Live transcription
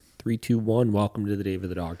Three, two, one. Welcome to the Dave of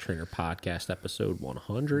the Dog Trainer podcast, episode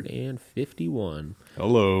 151.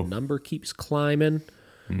 Hello. Number keeps climbing.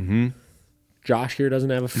 Mm-hmm. Josh here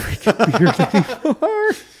doesn't have a freaking beard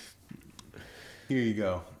anymore. Here you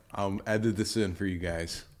go. I'll edit this in for you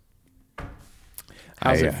guys.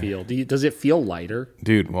 How's it feel? Does it feel lighter?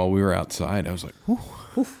 Dude, while we were outside, I was like, whew.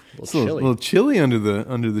 It's a little chilly under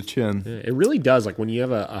the chin. Yeah, it really does. Like when you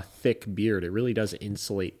have a thick beard, it really does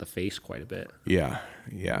insulate the face quite a bit. Yeah.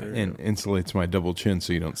 And insulates my double chin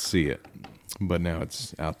so you don't see it. But now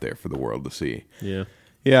it's out there for the world to see. Yeah.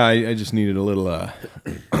 Yeah, I just needed a little a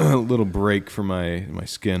little break for my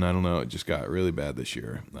skin. I don't know. It just got really bad this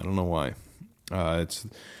year. I don't know why. It's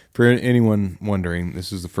for anyone wondering,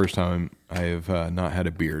 this is the first time I have not had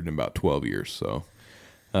a beard in about 12 years. So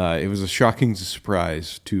it was a shocking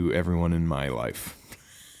surprise to everyone in my life.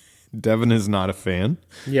 Devin is not a fan.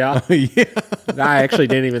 Yeah. Yeah. I actually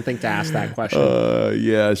didn't even think to ask that question.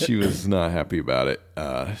 Yeah, she was not happy about it.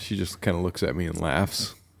 She just kind of looks at me and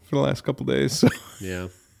laughs for the last couple days. So. Yeah.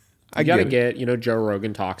 You got to get, Joe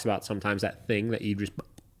Rogan talks about sometimes that thing that you just...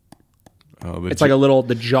 it's like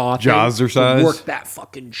the jaw thing. Jazzercise. Work that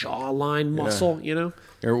fucking jawline muscle,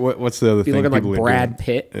 Or what's the other Be thing? looking like Brad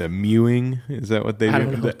Pitt. Mewing? Is that what they do? I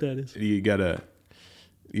don't know what that is. You gotta,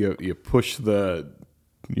 you push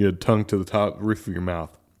your tongue to the top roof of your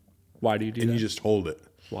mouth. Why do you do and that? You just hold it.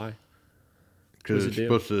 Why? Because it's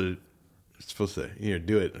supposed to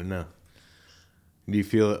do it or no? Do you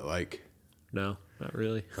feel it like... No, not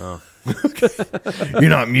really. Oh. You're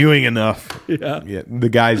not mewing enough. Yeah. The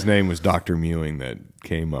guy's name was Dr. Mewing that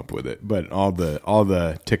came up with it. But all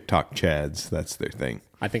the TikTok chads, that's their thing.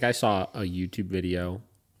 I think I saw a YouTube video.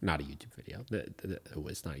 Not a YouTube video. It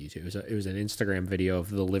was not YouTube. It was an Instagram video of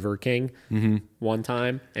the Liver King one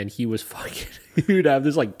time, and he was fucking. He would have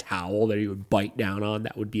this like towel that he would bite down on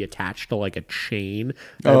that would be attached to like a chain.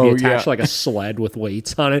 That would be attached to like a sled with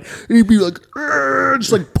weights on it. And he'd be like,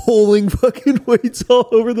 just like pulling fucking weights all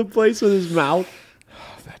over the place with his mouth.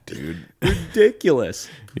 Oh, that dude, ridiculous.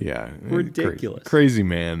 Yeah, ridiculous. Crazy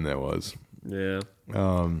man that was. Yeah.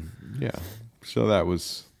 Yeah. So that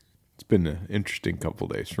was. It's been an interesting couple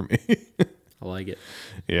days for me. I like it.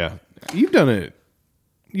 Yeah. You've done it.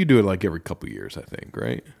 You do it like every couple years, I think,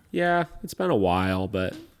 right? Yeah, it's been a while,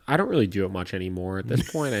 but I don't really do it much anymore. At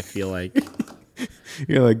this point, I feel like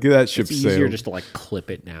you're like, that ship it's easier just to like clip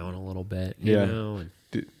it down a little bit, you know? And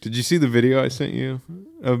did you see the video I sent you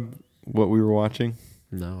of what we were watching?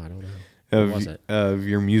 No, I don't know. What was it? Of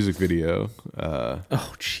your music video.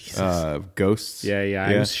 Oh, Jesus. Ghosts. Yeah.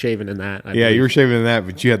 I was shaving in that. Yeah, you were shaving in that,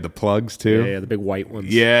 but you had the plugs too. Yeah, the big white ones.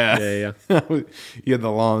 Yeah. You had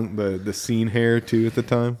the scene hair too at the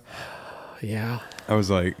time. Yeah. I was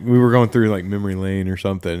like, we were going through like memory lane or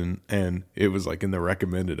something, and it was like in the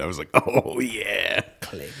recommended. I was like, oh yeah.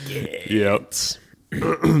 Click it. Yep.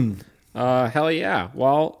 Hell yeah.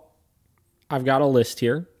 Well, I've got a list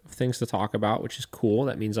here. Things to talk about, which is cool.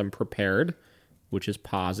 That means I'm prepared, which is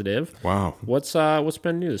positive. Wow. What's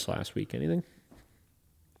been new this last week? Anything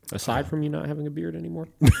aside from you not having a beard anymore?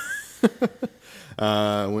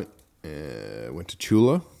 Went to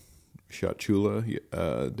Chula, shot Chula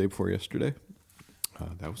day before yesterday.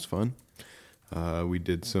 That was fun. We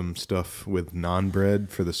did some stuff with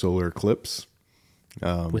non-bread for the solar eclipse.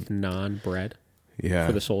 With non-bread, yeah,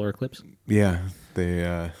 for the solar eclipse. Yeah.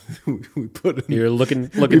 They we put you're looking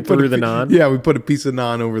through the naan. Yeah, we put a piece of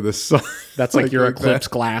naan over the sun. That's like your eclipse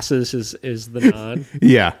glasses is the naan.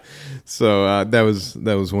 Yeah, so that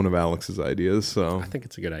was one of Alex's ideas. So I think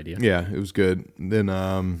it's a good idea. Yeah, it was good.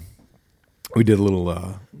 Then we did a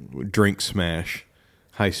little drink smash,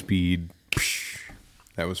 high speed.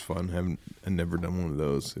 That was fun. I've never done one of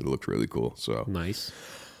those. It looked really cool. So nice.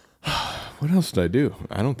 What else did I do?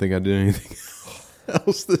 I don't think I did anything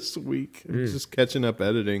else this week. Just catching up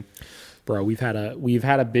editing. Bro, we've had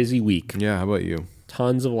a busy week. Yeah, how about you?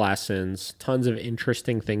 Tons of lessons, tons of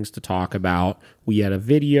interesting things to talk about. We had a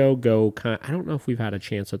video go I don't know if we've had a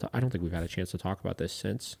chance to I don't think we've had a chance to talk about this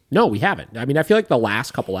since. No, we haven't. I mean, I feel like the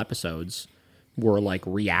last couple episodes were like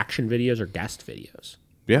reaction videos or guest videos.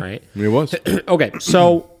 Yeah. Right? It was. Okay,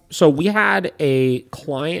 so we had a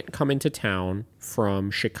client come into town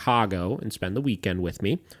from Chicago and spend the weekend with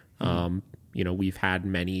me. We've had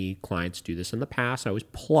many clients do this in the past. I always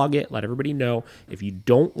plug it, let everybody know. If you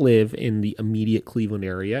don't live in the immediate Cleveland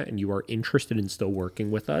area and you are interested in still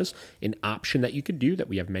working with us, an option that you could do that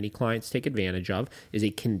we have many clients take advantage of is a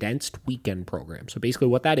condensed weekend program. So basically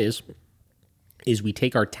what that is we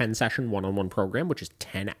take our 10-session one-on-one program, which is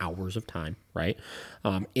 10 hours of time, right?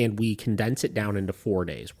 And we condense it down into 4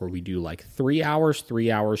 days where we do like 3 hours,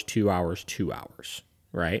 3 hours, 2 hours, 2 hours.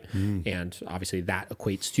 right? And obviously that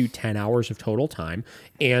equates to 10 hours of total time.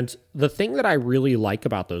 And the thing that I really like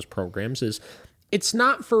about those programs is it's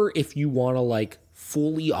not for if you want to like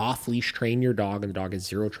fully off-leash train your dog and the dog has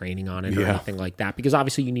zero training on it or anything like that, because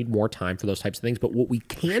obviously you need more time for those types of things. But what we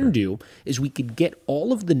can do is we could get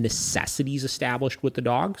all of the necessities established with the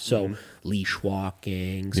dog. So leash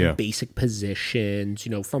walking, some basic positions,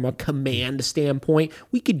 you know, from a command standpoint,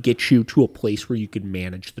 we could get you to a place where you could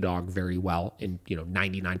manage the dog very well in, you know,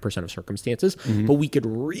 99% of circumstances. But we could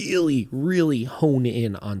really, really hone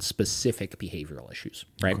in on specific behavioral issues,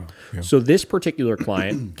 right? So this particular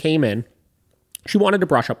client came in. She wanted to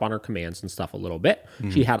brush up on her commands and stuff a little bit.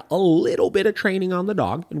 She had a little bit of training on the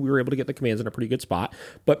dog, and we were able to get the commands in a pretty good spot.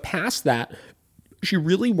 But past that, she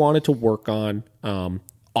really wanted to work on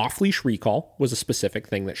off-leash recall was a specific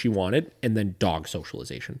thing that she wanted, and then dog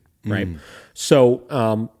socialization, right?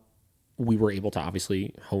 So we were able to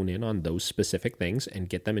obviously hone in on those specific things and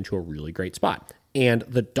get them into a really great spot. And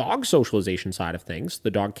the dog socialization side of things, the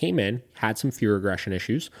dog came in, had some fear aggression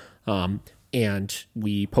issues, and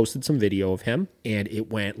we posted some video of him, and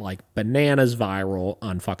it went like bananas viral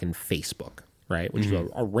on fucking Facebook, right? Which is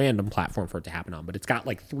a random platform for it to happen on. But it's got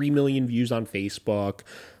like 3 million views on Facebook,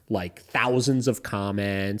 like thousands of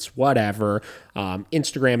comments, whatever.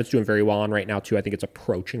 Instagram, it's doing very well on right now, too. I think it's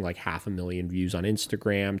approaching like 500,000 views on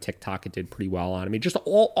Instagram. TikTok, it did pretty well on. I mean, just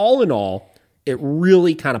all in all, it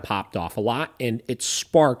really kind of popped off a lot, and it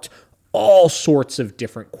sparked all sorts of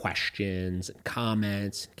different questions and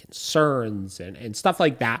comments and concerns and stuff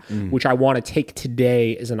like that, which I want to take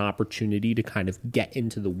today as an opportunity to kind of get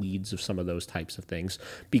into the weeds of some of those types of things.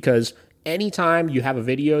 Because anytime you have a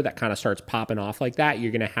video that kind of starts popping off like that,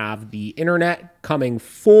 you're going to have the internet coming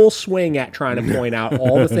full swing at trying to point out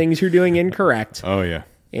all the things you're doing incorrect. Oh, yeah.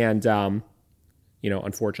 And, you know,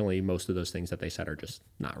 unfortunately, most of those things that they said are just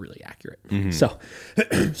not really accurate.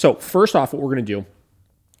 So first off, what we're going to do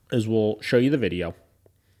is we'll show you the video,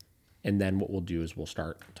 and then what we'll do is we'll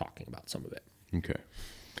start talking about some of it. Okay.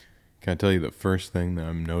 Can I tell you the first thing that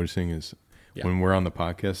I'm noticing is when we're on the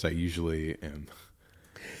podcast, I usually am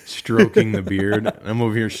stroking the beard. I'm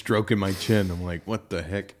over here stroking my chin. I'm like, what the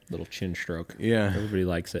heck? Little chin stroke. Yeah. Everybody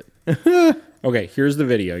likes it. Okay, here's the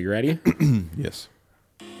video. You ready? Yes.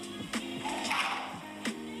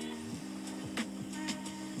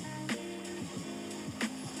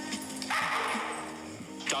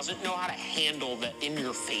 Doesn't know how to handle the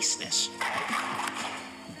in-your-faceness.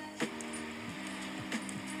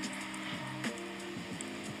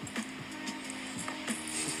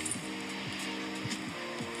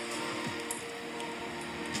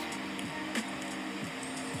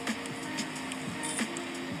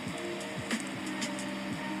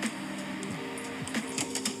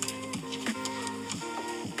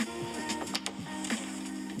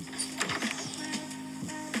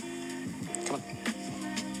 Come on.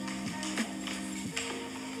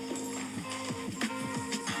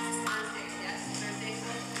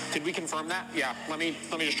 Did we confirm that? Yeah, let me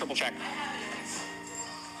just triple check.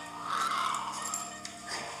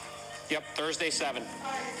 Yep, Thursday 7.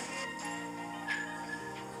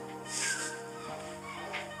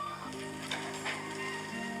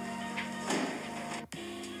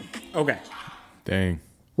 Okay. Dang.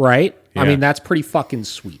 Right? Yeah. I mean, that's pretty fucking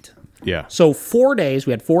sweet. Yeah. So 4 days,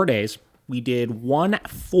 we had 4 days. We did 1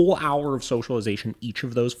 full hour of socialization each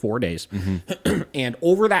of those 4 days. And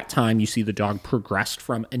over that time, you see the dog progressed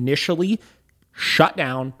from initially shut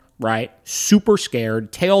down, right? Super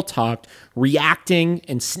scared, tail tucked, reacting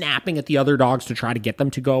and snapping at the other dogs to try to get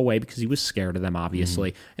them to go away because he was scared of them,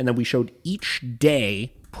 obviously. And then we showed each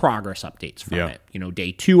day progress updates from it. You know,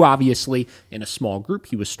 day 2, obviously, in a small group,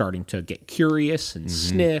 he was starting to get curious and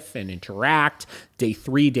sniff and interact. Day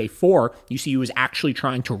 3, day 4, you see he was actually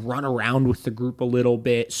trying to run around with the group a little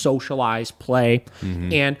bit, socialize, play.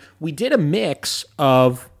 And we did a mix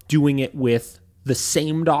of doing it with the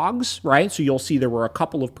same dogs, right? So you'll see there were a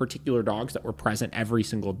couple of particular dogs that were present every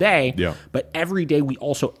single day. Yeah. But every day we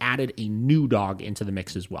also added a new dog into the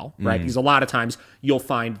mix as well, right? Because a lot of times you'll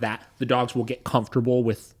find that the dogs will get comfortable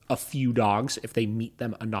with a few dogs if they meet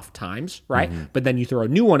them enough times, right? But then you throw a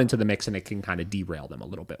new one into the mix and it can kind of derail them a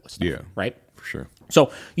little bit with stuff, right? For sure.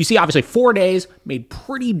 So you see, obviously 4 days made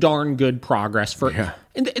pretty darn good progress for,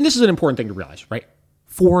 and this is an important thing to realize, right?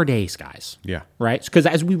 4 days, guys. Yeah. Right? Because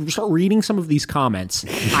as we start reading some of these comments,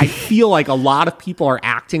 I feel like a lot of people are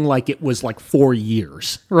acting like it was like 4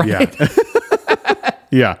 years, right? Yeah.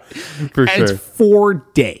 Yeah, for And sure. it's 4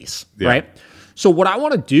 days, right? So what I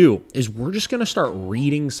want to do is we're just going to start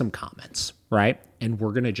reading some comments, right? And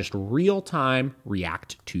we're going to just real time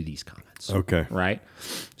react to these comments. comments. Okay. Right?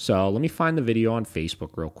 So let me find the video on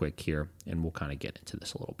Facebook real quick here, and we'll kind of get into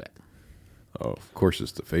this a little bit. Oh, of course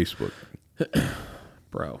it's the Facebook.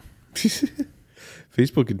 Bro.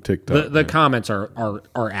 Facebook and TikTok. The comments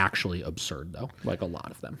are actually absurd, though, like a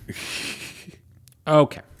lot of them.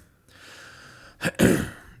 Okay.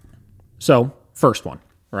 So, first one,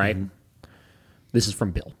 right? This is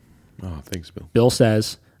from Bill. Oh, thanks, Bill. Bill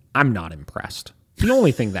says, I'm not impressed. The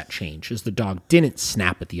only thing that changed is the dog didn't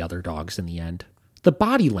snap at the other dogs in the end. The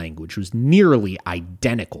body language was nearly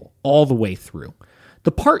identical all the way through.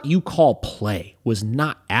 The part you call play was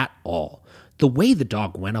not at all. The way the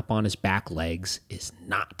dog went up on his back legs is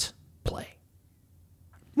not play.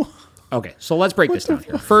 Okay, so let's break this down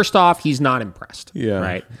here. First off, he's not impressed. Yeah.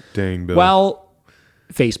 Right? Dang, Bill. Well,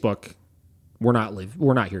 Facebook, we're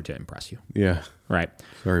not here to impress you. Yeah. Right?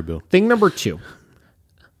 Sorry, Bill. Thing number 2.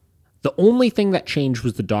 The only thing that changed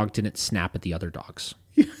was the dog didn't snap at the other dogs.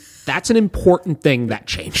 That's an important thing that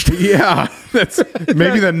changed. Yeah. That's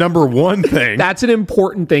maybe the number one thing. That's an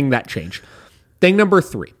important thing that changed. Thing number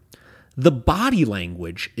 3. The body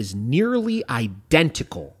language is nearly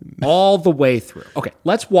identical all the way through. Okay,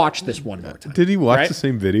 let's watch this one more time. Did he watch right? the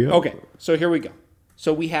same video? Okay, so here we go.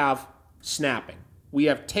 So we have snapping. We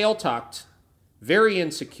have tail tucked, very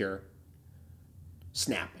insecure,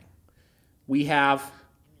 snapping. We have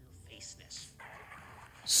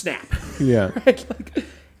snap. Yeah. Right?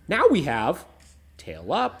 Now we have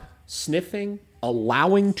tail up, sniffing,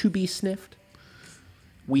 allowing to be sniffed.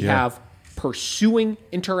 We have pursuing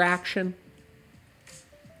interaction.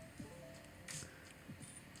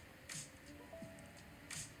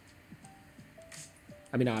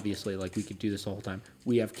 I mean, obviously, like we could do this the whole time.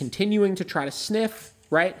 We have continuing to try to sniff,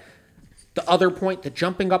 right? The other point, the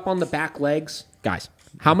jumping up on the back legs. Guys,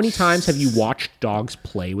 how many times have you watched dogs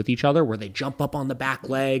play with each other where they jump up on the back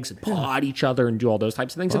legs and paw at each other and do all those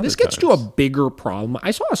types of things? And this gets to a bigger problem. I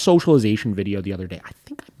saw a socialization video the other day. I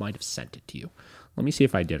think I might have sent it to you. Let me see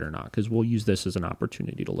if I did or not, because we'll use this as an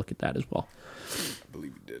opportunity to look at that as well. I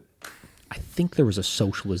believe you did. I think there was a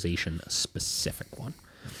socialization specific one.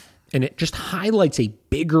 And it just highlights a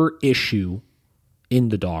bigger issue in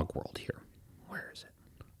the dog world here. Where is it?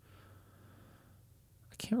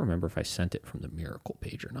 I can't remember if I sent it from the Miracle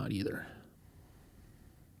page or not either.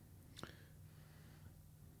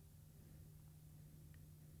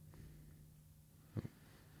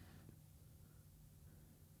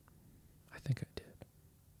 I think I did.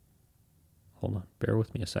 Hold on. Bear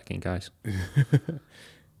with me a second, guys.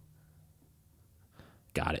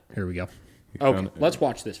 Got it. Here we go. Okay, let's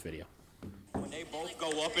watch this video. When they both go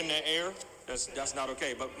up in the air, that's not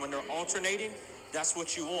okay. But when they're alternating, that's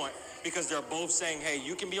what you want, because they're both saying, hey,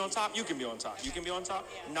 you can be on top, you can be on top, you can be on top.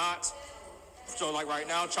 Not, so like right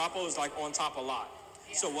now, Chapo is like on top a lot.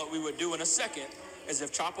 So what we would do in a second is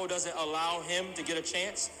if Chapo doesn't allow him to get a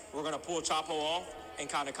chance, we're going to pull Chapo off and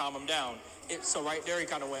kind of calm him down. So right there, he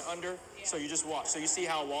kind of went under. So you just watch. So you see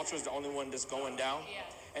how Walter's the only one that's going down?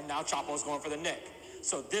 And now Chapo's going for the neck.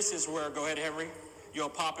 So this is where, go ahead, Henry, you'll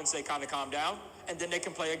pop and say, kind of calm down, and then they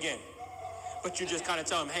can play again. But you just kind of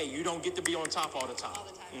tell them, hey, you don't get to be on top all the time.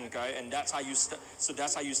 Okay, and that's how you, so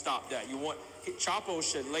that's how you stop that. You want, Chapo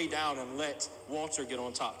should lay down and let Walter get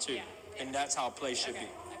on top too. And that's how play should be.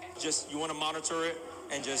 Just, you want to monitor it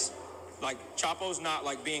and just, like, Chapo's not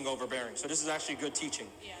like being overbearing. So this is actually good teaching.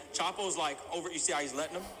 Chapo's like you see how he's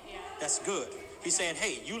letting him? That's good. He's saying,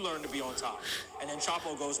 hey, you learn to be on top. And then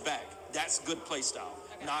Chapo goes back. That's good play style,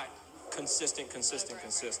 not consistent.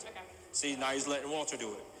 See, now he's letting Walter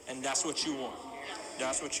do it. And that's what you want.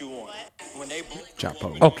 That's what you want. When they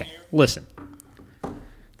Chapo. Okay, listen.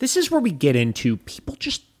 This is where we get into people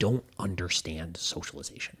just don't understand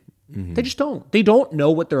socialization. Mm-hmm. They just don't. They don't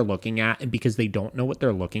know what they're looking at, and because they don't know what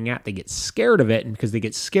they're looking at, they get scared of it, and because they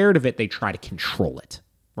get scared of it, they try to control it,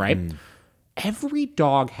 right? Every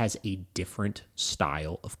dog has a different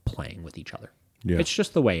style of playing with each other. Yeah. It's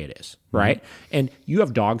just the way it is, right? Mm-hmm. And you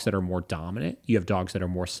have dogs that are more dominant. You have dogs that are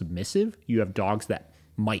more submissive. You have dogs that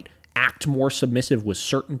might act more submissive with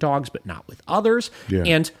certain dogs, but not with others. Yeah.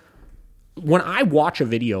 And when I watch a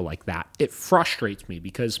video like that, it frustrates me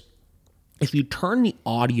because if you turn the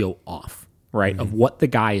audio off, right, of what the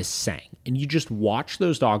guy is saying, and you just watch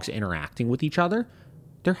those dogs interacting with each other,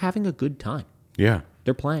 they're having a good time. Yeah.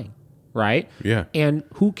 They're playing. Right? Yeah. And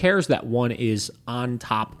who cares that one is on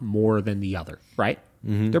top more than the other, right?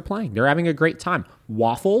 Mm-hmm. They're playing. They're having a great time.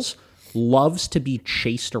 Waffles loves to be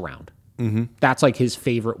chased around. Mm-hmm. That's like his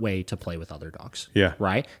favorite way to play with other dogs. Yeah.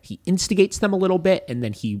 Right? He instigates them a little bit, and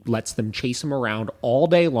then he lets them chase him around all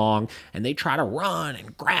day long, and they try to run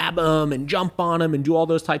and grab him and jump on him and do all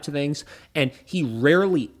those types of things. And he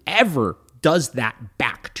rarely ever does that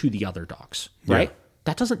back to the other dogs, right? Yeah.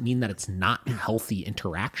 That doesn't mean that it's not healthy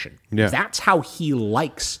interaction. Yeah. That's how he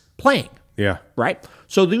likes playing. Yeah. Right?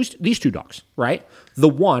 So these two dogs, right? The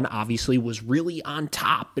one obviously was really on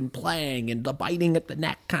top and playing and the biting at the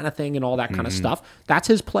neck kind of thing and all that kind of stuff. That's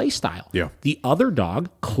his play style. Yeah. The other dog,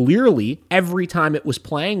 clearly, every time it was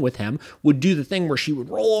playing with him, would do the thing where she would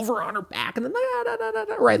roll over on her back and then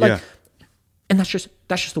right? Like, Yeah. and that's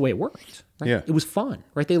just the way it worked. Right? Yeah. It was fun,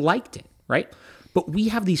 right? They liked it, right? But we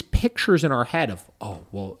have these pictures in our head of, oh,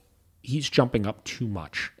 well, he's jumping up too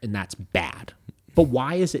much and that's bad. But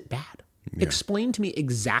why is it bad? Yeah. Explain to me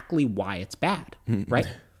exactly why it's bad, right?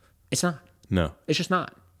 It's not. No. It's just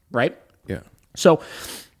not, right? Yeah. So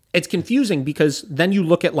it's confusing because then you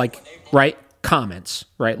look at right, comments,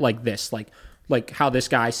 right? Like this, like how this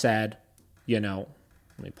guy said, let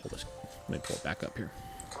me pull it back up here.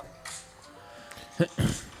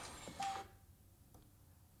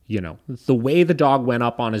 The way the dog went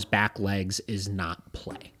up on his back legs is not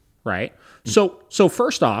play, right? So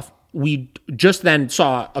first off, we just then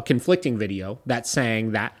saw a conflicting video that's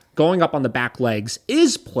saying that going up on the back legs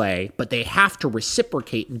is play, but they have to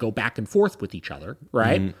reciprocate and go back and forth with each other,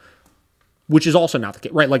 right? Which is also not the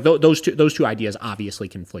case, right? Like those two ideas obviously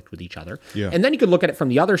conflict with each other. Yeah. And then you could look at it from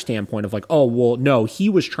the other standpoint of like, oh, well, no, he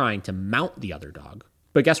was trying to mount the other dog.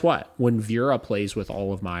 But guess what? When Vera plays with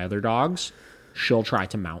all of my other dogs, she'll try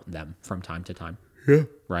to mount them from time to time. Yeah.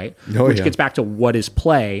 Right? Oh, Which yeah. gets back to what is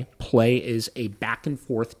play. Play is a back and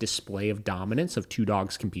forth display of dominance of two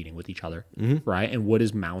dogs competing with each other. Right? And what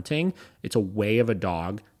is mounting? It's a way of a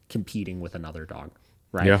dog competing with another dog.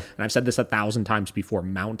 Right? Yeah. And I've said this 1,000 times before.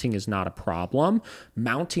 Mounting is not a problem.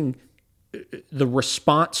 Mounting, the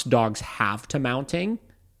response dogs have to mounting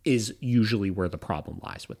is usually where the problem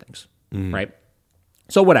lies with things. Right?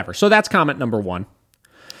 So whatever. So that's comment number one.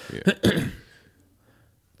 Yeah.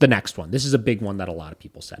 The next one. This is a big one that a lot of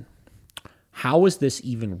people said. How is this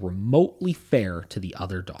even remotely fair to the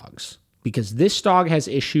other dogs? Because this dog has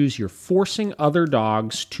issues you're forcing other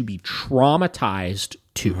dogs to be traumatized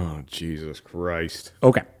too. Oh, Jesus Christ.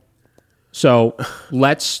 Okay. So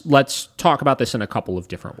let's talk about this in a couple of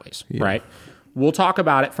different ways, right? We'll talk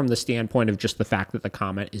about it from the standpoint of just the fact that the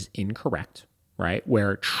comment is incorrect, right?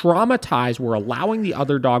 Where we're allowing the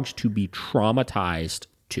other dogs to be traumatized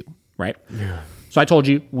too, right? Yeah. So I told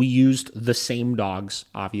you we used the same dogs,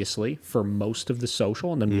 obviously, for most of the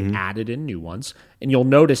social, and then we added in new ones. And you'll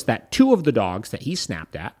notice that two of the dogs that he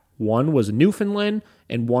snapped at, one was a Newfoundland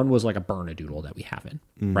and one was like a Bernedoodle that we have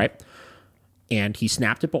in, right? And he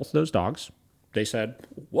snapped at both of those dogs. They said,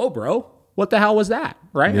 whoa, bro, what the hell was that,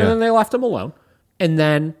 right? Yeah. And then they left him alone. And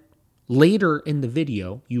then later in the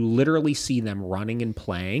video, you literally see them running and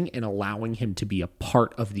playing and allowing him to be a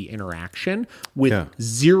part of the interaction with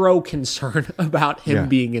zero concern about him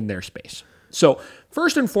being in their space. So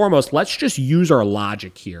first and foremost, let's just use our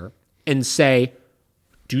logic here and say,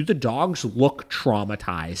 do the dogs look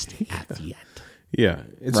traumatized at the end? Yeah.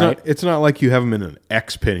 Right? It's not like you have them in an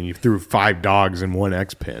X pin and you threw 5 dogs in one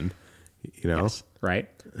X pin, Yes, right?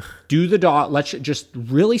 Do the dog, let's just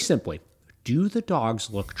really simply, do the dogs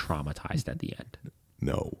look traumatized at the end?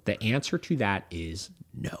 No. The answer to that is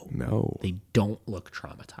no. No. They don't look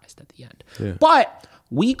traumatized at the end. Yeah. But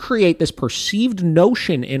we create this perceived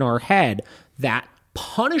notion in our head that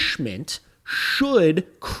punishment should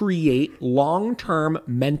create long-term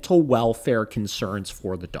mental welfare concerns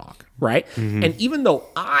for the dog, right? And even though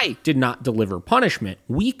I did not deliver punishment,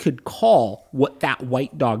 we could call what that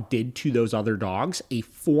white dog did to those other dogs a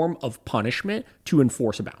form of punishment to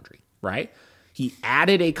enforce a boundary. Right? He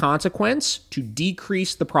added a consequence to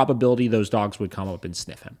decrease the probability those dogs would come up and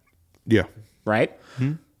sniff him. Yeah. Right?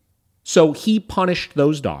 So he punished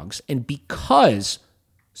those dogs. And because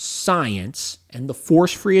science and the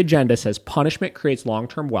force-free agenda says punishment creates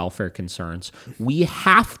long-term welfare concerns, we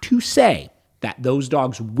have to say that those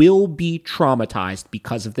dogs will be traumatized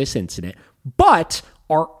because of this incident. But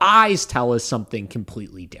our eyes tell us something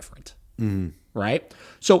completely different. Right?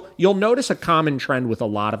 So you'll notice a common trend with a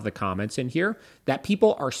lot of the comments in here that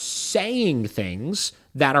people are saying things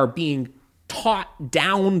that are being taught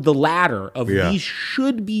down the ladder of these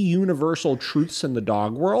should be universal truths in the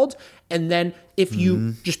dog world. And then if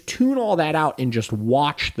you just tune all that out and just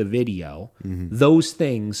watch the video, those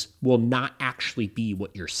things will not actually be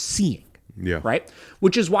what you're seeing. Yeah. Right?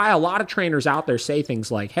 Which is why a lot of trainers out there say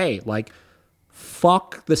things like, hey, like,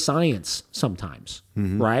 fuck the science sometimes.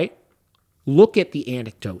 Right? look at the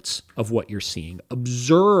anecdotes of what you're seeing.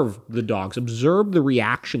 Observe the dogs. Observe the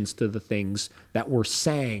reactions to the things that we're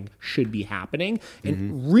saying should be happening,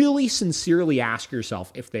 and really sincerely ask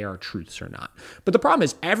yourself if they are truths or not. But the problem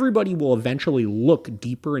is everybody will eventually look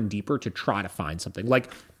deeper and deeper to try to find something.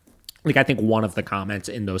 Like I think one of the comments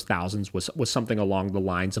in those thousands was something along the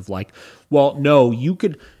lines of like, well, no,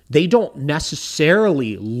 they don't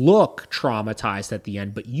necessarily look traumatized at the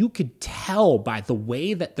end, but you could tell by the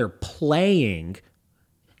way that they're playing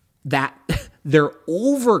that they're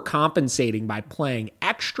overcompensating by playing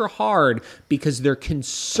extra hard because they're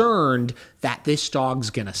concerned that this dog's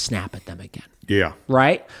going to snap at them again. Yeah.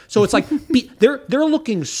 Right? So it's like they're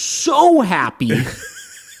looking so happy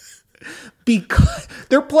because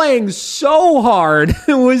they're playing so hard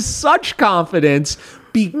with such confidence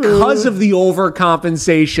because of the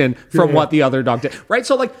overcompensation from what the other dog did, right?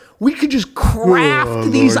 So like we could just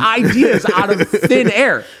craft these ideas out of thin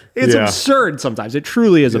air. It's absurd sometimes. It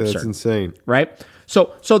truly is absurd. That's insane. Right?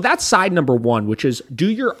 So that's side number one, which is, do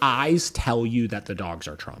your eyes tell you that the dogs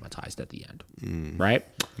are traumatized at the end? Right?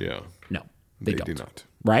 Yeah. No, they don't. do not.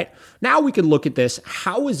 Right? Now we can look at this.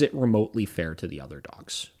 How is it remotely fair to the other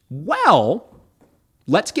dogs? Well,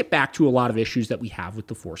 let's get back to a lot of issues that we have with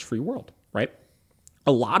the force-free world, right?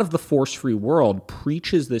 A lot of the force-free world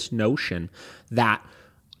preaches this notion that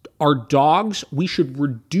our dogs, we should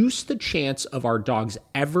reduce the chance of our dogs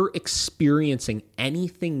ever experiencing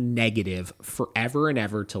anything negative forever and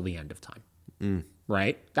ever till the end of time.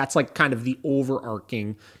 Right? That's like kind of the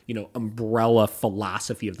overarching, umbrella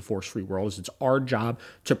philosophy of the force-free world is it's our job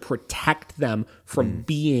to protect them from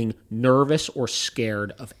being nervous or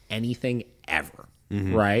scared of anything ever.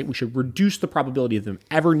 Right? We should reduce the probability of them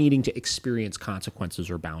ever needing to experience consequences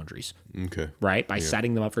or boundaries. Okay. Right? By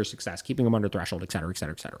setting them up for success, keeping them under threshold, et cetera, et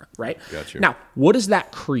cetera, et cetera. Right? Gotcha. Now, what does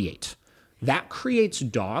that create? That creates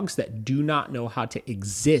dogs that do not know how to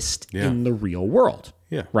exist in the real world.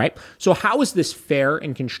 Yeah. Right? So how is this fair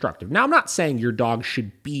and constructive? Now, I'm not saying your dog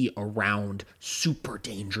should be around super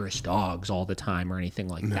dangerous dogs all the time or anything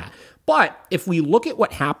like that. But if we look at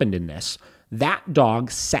what happened in this, that dog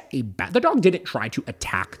the dog didn't try to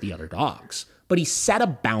attack the other dogs, but he set a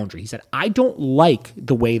boundary. He said, I don't like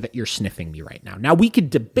the way that you're sniffing me right now. Now, we could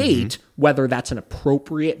debate whether that's an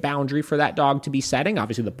appropriate boundary for that dog to be setting.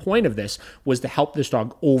 Obviously, the point of this was to help this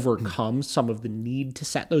dog overcome some of the need to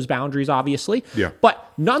set those boundaries, obviously. Yeah.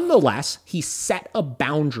 But nonetheless, he set a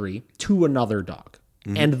boundary to another dog.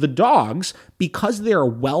 And the dogs, because they're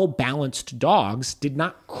well-balanced dogs, did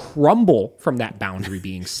not crumble from that boundary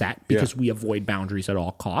being set because we avoid boundaries at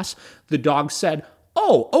all costs. The dog said,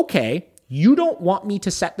 oh, okay, you don't want me to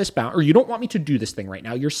set this boundary, or you don't want me to do this thing right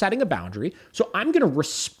now. You're setting a boundary, so I'm going to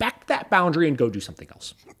respect that boundary and go do something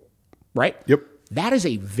else. Right? Yep. That is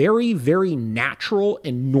a very, very natural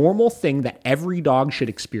and normal thing that every dog should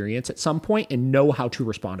experience at some point and know how to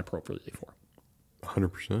respond appropriately for.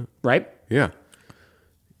 100%. Right? Yeah.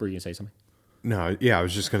 Were you going to say something? No, yeah, I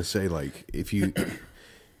was just going to say, like, if you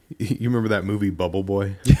remember that movie Bubble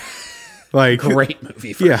Boy? Like, Great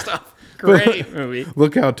movie, first off. Great movie.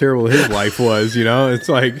 Look how terrible his life was, It's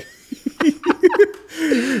like...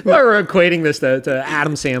 We're equating this to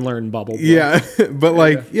Adam Sandler and Bubble Boy. Yeah, but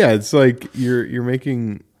it's like you're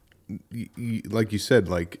making, like you said,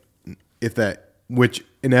 like if that, which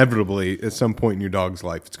inevitably at some point in your dog's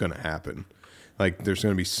life it's going to happen. Like there's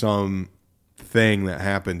going to be some thing that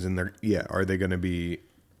happens, and are they going to be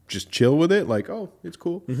just chill with it, like, oh, it's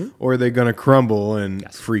cool, or are they going to crumble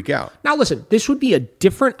and freak out? Now, listen, this would be a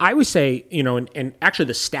different, I would say, and actually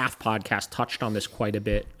the Staff podcast touched on this quite a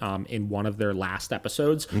bit in one of their last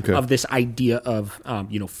episodes of this idea of,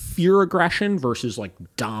 fear aggression versus like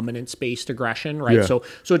dominance-based aggression, right? Yeah. So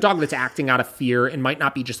a dog that's acting out of fear and might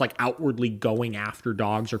not be just like outwardly going after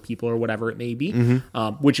dogs or people or whatever it may be,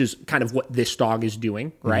 which is kind of what this dog is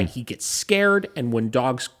doing, right? He gets scared, and when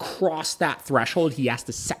dogs cross that threshold, he has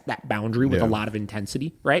to set that boundary with a lot of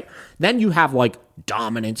intensity, right? Then you have like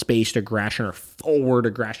dominance-based aggression or forward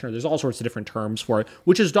aggression, or there's all sorts of different terms for it,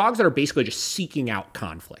 which is dogs that are basically just seeking out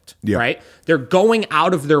conflict, right? They're going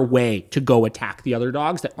out of their way to go attack the other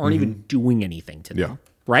dogs that aren't even doing anything to them,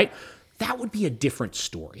 right? That would be a different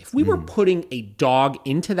story. If we were putting a dog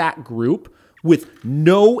into that group with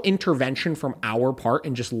no intervention from our part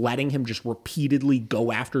and just letting him just repeatedly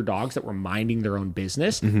go after dogs that were minding their own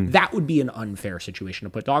business, that would be an unfair situation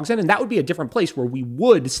to put dogs in. And that would be a different place where we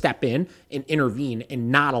would step in and intervene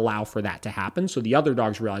and not allow for that to happen. So the other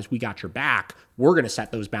dogs realize we got your back. We're going to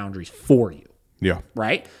set those boundaries for you. Yeah.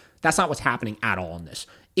 Right? That's not what's happening at all in this.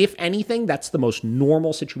 If anything, that's the most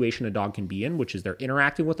normal situation a dog can be in, which is they're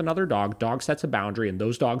interacting with another dog. Dog sets a boundary, and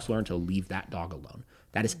those dogs learn to leave that dog alone.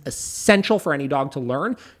 That is essential for any dog to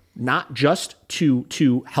learn, not just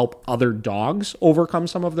to help other dogs overcome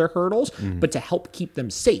some of their hurdles, but to help keep them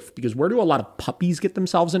safe. Because where do a lot of puppies get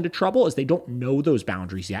themselves into trouble is they don't know those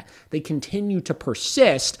boundaries yet. They continue to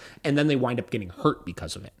persist, and then they wind up getting hurt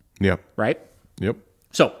because of it. Yep. Right? Yep.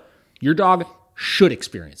 So your dog should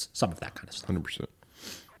experience some of that kind of stuff. 100%.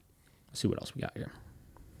 Let's see what else we got here.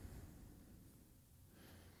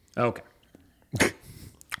 Okay.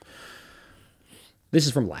 This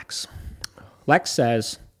is from Lex. Lex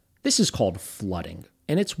says, this is called flooding,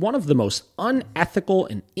 and it's one of the most unethical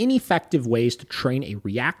and ineffective ways to train a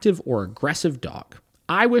reactive or aggressive dog.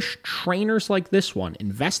 I wish trainers like this one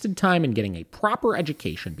invested time in getting a proper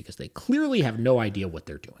education because they clearly have no idea what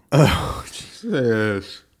they're doing. Oh,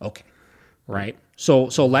 Jesus. Okay. Right? So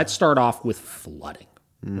let's start off with flooding.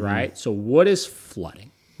 Right? So what is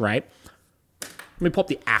flooding? Right? Let me pull up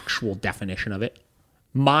the actual definition of it.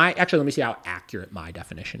 Let me see how accurate my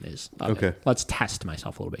definition is. Okay. Let's test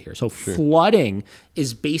myself a little bit here. So flooding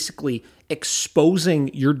is basically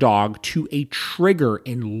exposing your dog to a trigger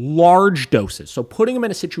in large doses. So putting them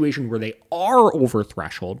in a situation where they are over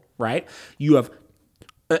threshold, right? You have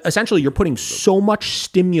essentially you're putting so much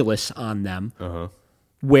stimulus on them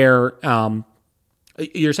where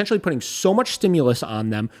you're essentially putting so much stimulus on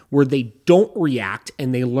them where they don't react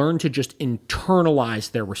and they learn to just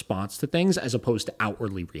internalize their response to things as opposed to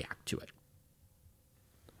outwardly react to it.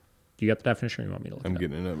 Do you got the definition or you want me to look I'm it up?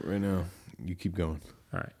 getting it up right now. You keep going.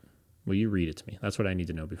 All right. Well, you read it to me. That's what I need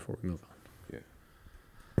to know before we move on.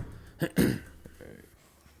 Yeah.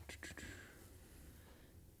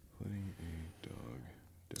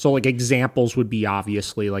 So like examples would be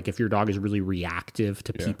obviously like if your dog is really reactive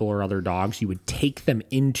to people or other dogs, you would take them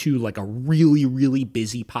into like a really, really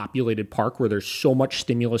busy populated park where there's so much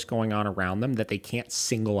stimulus going on around them that they can't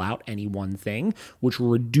single out any one thing, which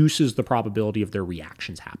reduces the probability of their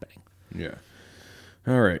reactions happening. Yeah.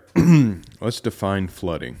 All right. Let's define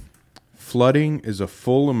flooding. Flooding is a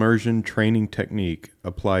full immersion training technique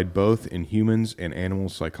applied both in humans and animal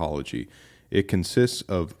psychology. It consists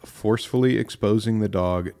of forcefully exposing the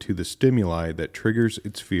dog to the stimuli that triggers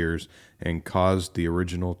its fears and caused the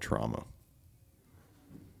original trauma.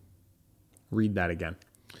 Read that again.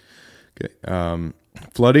 Okay.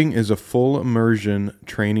 Flooding is a full immersion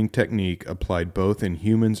training technique applied both in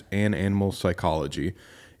humans and animal psychology.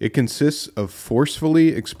 It consists of forcefully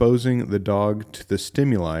exposing the dog to the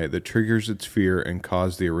stimuli that triggers its fear and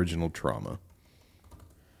caused the original trauma.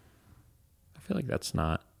 I feel like that's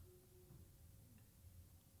not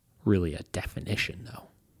really a definition, though.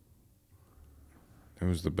 That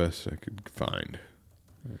was the best I could find.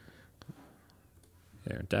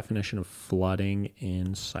 There, definition of flooding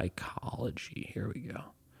in psychology. Here we go.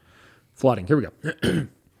 Flooding. Here we go.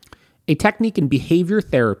 A technique in behavior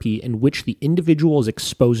therapy in which the individual is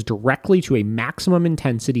exposed directly to a maximum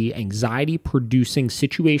intensity, anxiety-producing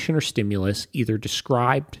situation or stimulus, either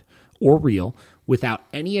described or real, without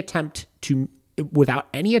any attempt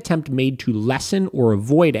made to lessen or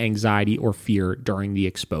avoid anxiety or fear during the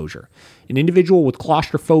exposure. An individual with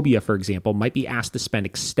claustrophobia, for example, might be asked to spend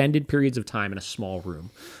extended periods of time in a small room.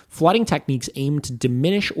 Flooding techniques aim to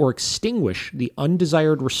diminish or extinguish the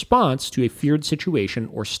undesired response to a feared situation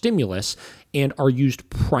or stimulus and are used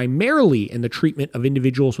primarily in the treatment of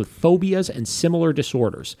individuals with phobias and similar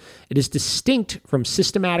disorders. It is distinct from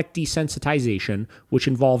systematic desensitization, which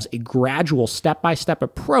involves a gradual step-by-step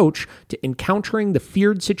approach to encountering the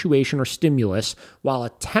feared situation or stimulus while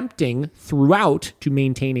attempting throughout to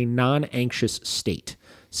maintain a non-anxious state.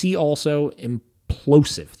 See also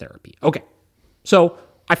implosive therapy. Okay, so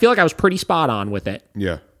I feel like I was pretty spot on with it.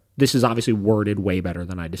 Yeah. This is obviously worded way better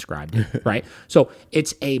than I described it, right? So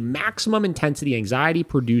it's a maximum intensity anxiety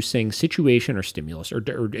producing situation or stimulus, or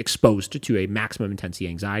exposed to a maximum intensity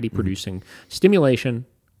anxiety producing stimulation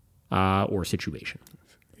or situation.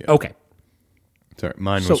 Yeah. Okay. Sorry,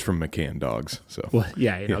 mine was from McCann Dogs. So Well,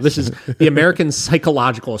 yeah, this is the American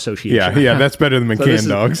Psychological Association. yeah, that's better than McCann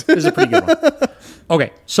Dogs. This is a pretty good one.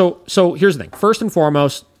 Okay, so here's the thing. First and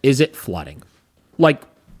foremost, is it flooding? Like,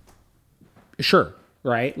 sure.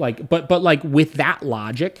 Right? Like, but like with that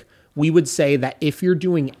logic, we would say that if you're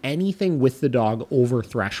doing anything with the dog over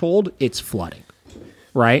threshold, it's flooding.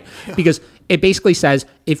 Right? Yeah. Because it basically says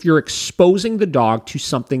if you're exposing the dog to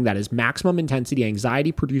something that is maximum intensity,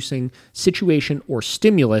 anxiety producing situation or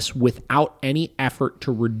stimulus without any effort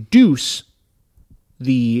to reduce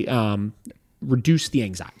the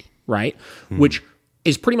anxiety, right? Which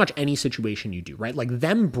is pretty much any situation you do, right? Like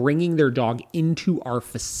them bringing their dog into our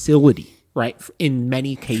facility, right, in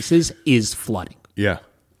many cases is flooding. Yeah.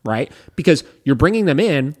 Right? Because you're bringing them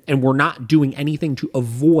in and we're not doing anything to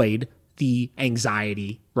avoid the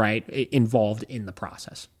anxiety, right, involved in the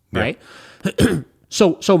process, right?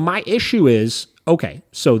 So my issue is, okay,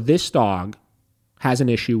 so this dog has an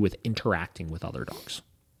issue with interacting with other dogs,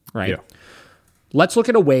 right? Yeah. Let's look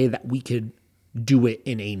at a way that we could do it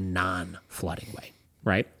in a non-flooding way,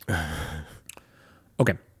 right?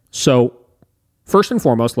 Okay, so first and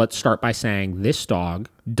foremost, let's start by saying this dog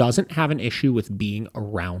doesn't have an issue with being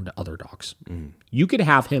around other dogs. You could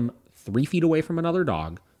have him 3 feet away from another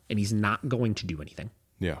dog, and he's not going to do anything.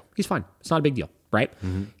 Yeah. He's fine. It's not a big deal, right?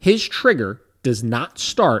 His trigger does not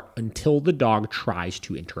start until the dog tries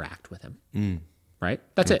to interact with him, right?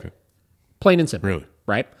 That's it. Plain and simple, Really?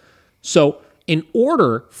 right? So in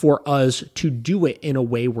order for us to do it in a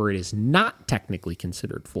way where it is not technically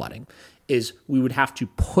considered flooding, is we would have to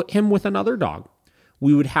put him with another dog.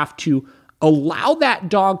 We would have to allow that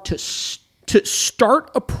dog to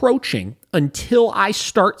start approaching until I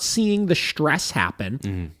start seeing the stress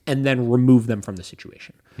happen and then remove them from the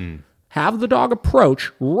situation. Have the dog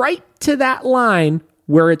approach right to that line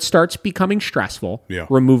where it starts becoming stressful,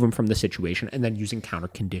 remove them from the situation, and then using counter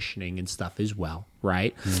conditioning and stuff as well,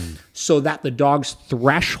 right? So that the dog's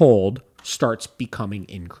threshold starts becoming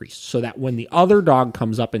increased. So that when the other dog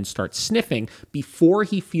comes up and starts sniffing, before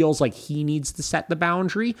he feels like he needs to set the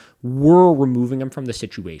boundary, we're removing him from the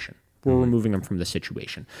situation.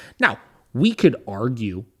 Now, we could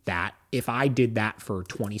argue that if I did that for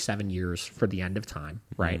 27 years for the end of time,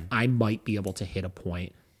 right, I might be able to hit a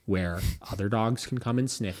point where other dogs can come and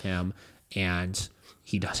sniff him and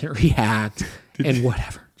he doesn't react and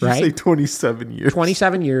whatever, right? Did you say 27 years?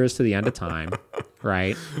 27 years to the end of time,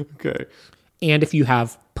 right? Okay. And if you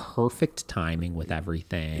have perfect timing with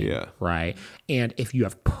everything, right? And if you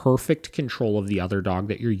have perfect control of the other dog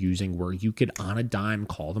that you're using where you could on a dime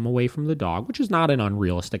call them away from the dog, which is not an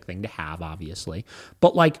unrealistic thing to have, obviously.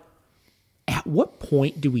 But like, at what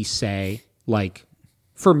point do we say, like,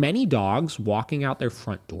 for many dogs, walking out their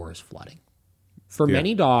front door is flooding. For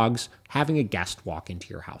many dogs, having a guest walk into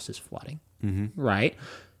your house is flooding, right?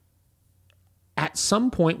 At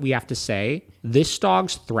some point, we have to say, this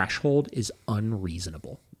dog's threshold is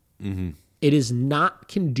unreasonable. It is not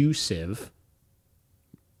conducive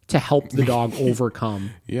to help the dog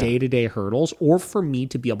overcome day-to-day hurdles or for me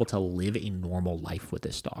to be able to live a normal life with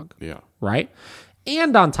this dog, right?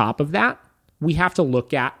 And on top of that, we have to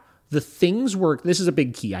look at the things where, this is a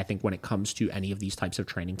big key, I think, when it comes to any of these types of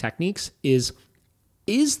training techniques, is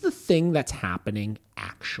the thing that's happening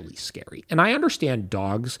actually scary? And I understand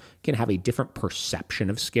dogs can have a different perception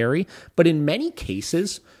of scary, but in many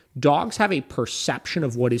cases, dogs have a perception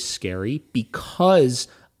of what is scary because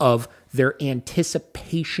of their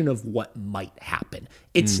anticipation of what might happen.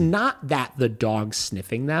 It's not that the dog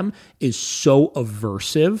sniffing them is so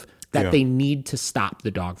aversive that they need to stop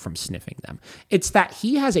the dog from sniffing them. It's that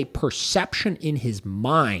he has a perception in his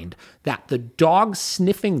mind that the dog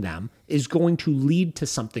sniffing them is going to lead to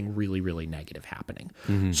something really, really negative happening.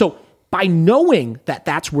 So by knowing that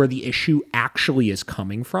that's where the issue actually is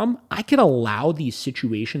coming from, I can allow these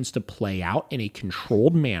situations to play out in a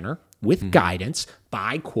controlled manner with guidance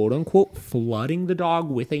by, quote unquote, flooding the dog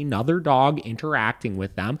with another dog, interacting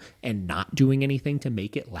with them, and not doing anything to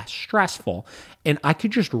make it less stressful. And I could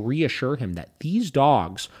just reassure him that these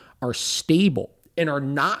dogs are stable and are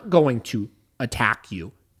not going to attack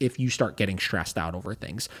you if you start getting stressed out over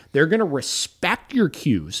things. They're going to respect your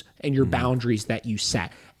cues and your boundaries that you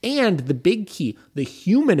set. And the big key, the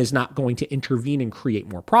human is not going to intervene and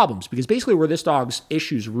create more problems, because basically where this dog's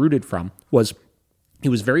issues rooted from was he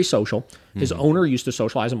was very social. His owner used to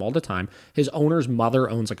socialize him all the time. His owner's mother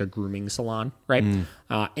owns like a grooming salon, right?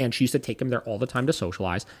 And she used to take him there all the time to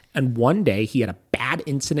socialize. And one day he had a bad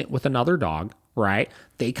incident with another dog, right?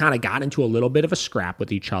 They kind of got into a little bit of a scrap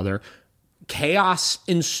with each other. Chaos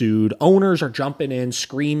ensued. Owners are jumping in,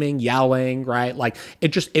 screaming, yelling, right? Like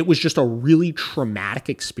it was just a really traumatic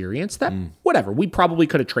experience that whatever, we probably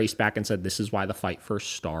could have traced back and said, this is why the fight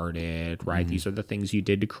first started, right? These are the things you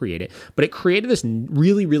did to create it. But it created this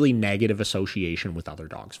really, really negative association with other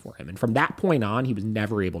dogs for him. And from that point on, he was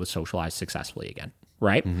never able to socialize successfully again,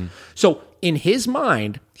 right? So in his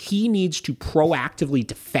mind, he needs to proactively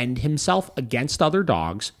defend himself against other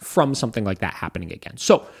dogs from something like that happening again.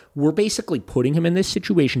 So we're basically putting him in this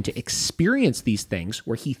situation to experience these things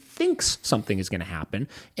where he thinks something is going to happen,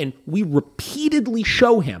 and we repeatedly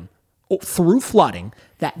show him through flooding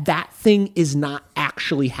that that thing is not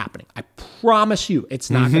actually happening. I promise you it's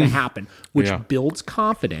not going to happen, which builds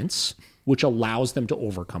confidence, which allows them to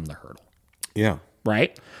overcome the hurdle. Yeah.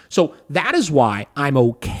 Right? So that is why I'm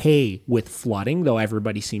okay with flooding, though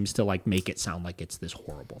everybody seems to like make it sound like it's this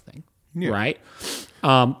horrible thing. Right?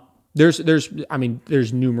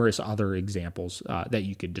 There's numerous other examples that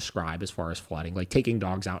you could describe as far as flooding, like taking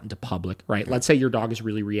dogs out into public, right? Let's say your dog is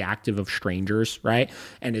really reactive of strangers, right?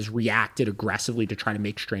 And is reacted aggressively to try to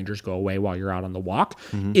make strangers go away while you're out on the walk.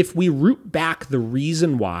 If we root back the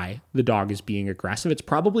reason why the dog is being aggressive, it's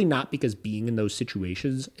probably not because being in those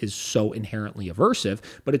situations is so inherently aversive,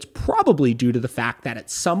 but it's probably due to the fact that at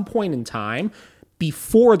some point in time,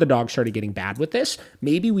 before the dog started getting bad with this,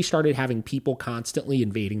 maybe we started having people constantly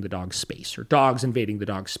invading the dog's space or dogs invading the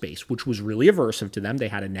dog's space, which was really aversive to them. They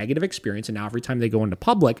had a negative experience. And now every time they go into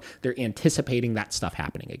public, they're anticipating that stuff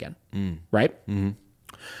happening again. Right?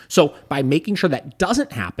 So by making sure that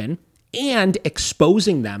doesn't happen and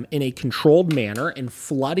exposing them in a controlled manner and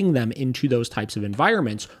flooding them into those types of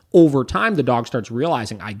environments, over time, the dog starts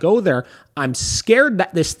realizing, I go there, I'm scared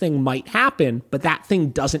that this thing might happen, but that thing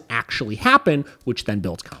doesn't actually happen, which then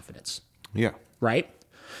builds confidence. Yeah. Right?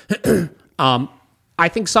 I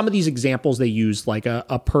think some of these examples they use, like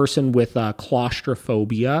a person with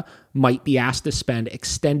claustrophobia might be asked to spend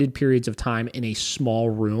extended periods of time in a small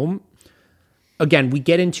room. Again, we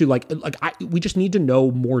get into we just need to know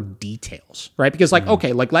more details, right? Because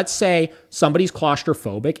okay, let's say somebody's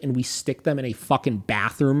claustrophobic and we stick them in a fucking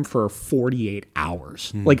bathroom for 48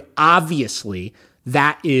 hours. Obviously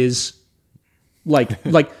that is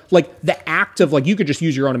the act of you could just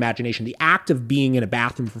use your own imagination. The act of being in a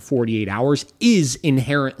bathroom for 48 hours is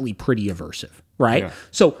inherently pretty aversive, right? Yeah.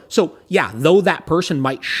 So yeah, though that person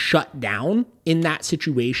might shut down in that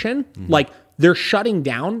situation, they're shutting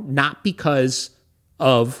down not because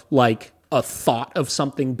of a thought of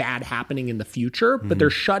something bad happening in the future, but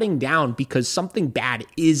they're shutting down because something bad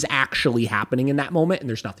is actually happening in that moment and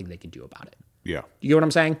there's nothing they can do about it. Yeah. You get what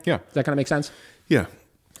I'm saying? Yeah. Does that kind of make sense? Yeah.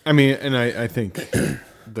 I mean, and I think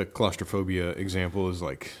the claustrophobia example is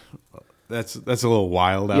that's a little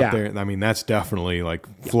wild out there. I mean, that's definitely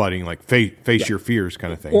flooding, face your fears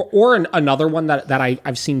kind of thing. Or another one that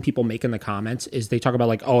I've seen people make in the comments is they talk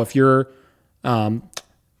about if you're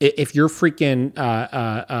freaking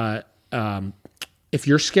if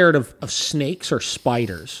you're scared of snakes or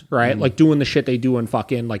spiders, right? Doing the shit they do in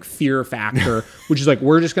fucking Fear Factor, which is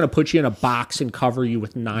we're just going to put you in a box and cover you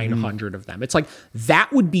with 900 of them. It's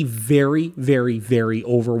that would be very, very, very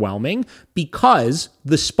overwhelming because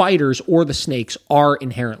the spiders or the snakes are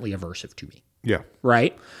inherently aversive to me. Yeah.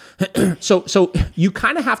 Right? So you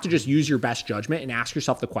kind of have to just use your best judgment and ask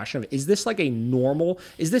yourself the question of, is this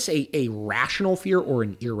is this a rational fear or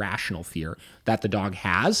an irrational fear that the dog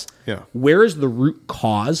has? Yeah. Where is the root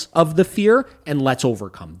cause of the fear? And let's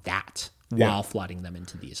overcome that while flooding them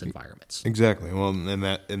into these environments. Exactly. Well,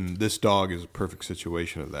 and this dog is a perfect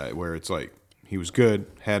situation of that, where it's he was good,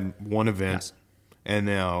 had one event, and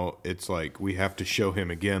now it's we have to show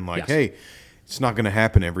him again, hey, it's not going to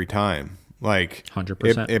happen every time.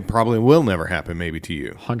 100%. It probably will never happen maybe to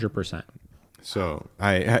you. 100%. So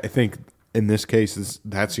I think in this case,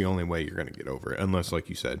 that's the only way you're going to get over it. Unless, like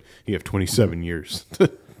you said, you have 27 years to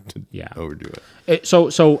overdo it.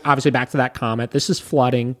 So obviously back to that comment, this is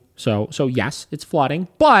flooding. So yes, it's flooding.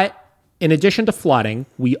 But in addition to flooding,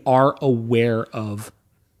 we are aware of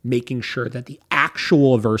making sure that the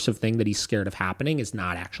actual aversive thing that he's scared of happening is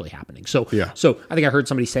not actually happening. So I think I heard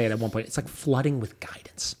somebody say it at one point. It's like flooding with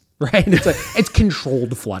guidance. Right? It's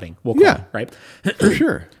controlled flooding, we'll call it, right? For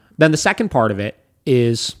sure. Then the second part of it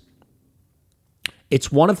is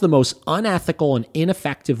it's one of the most unethical and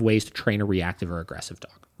ineffective ways to train a reactive or aggressive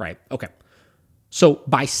dog, right? Okay. So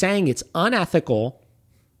by saying it's unethical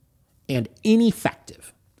and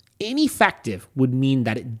ineffective would mean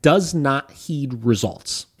that it does not heed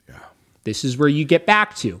results. Yeah. This is where you get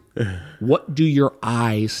back to, what do your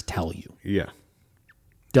eyes tell you? Yeah.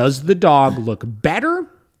 Does the dog look better?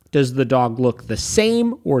 Does the dog look the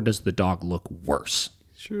same, or does the dog look worse?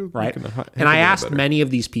 Sure. Right? And I asked many of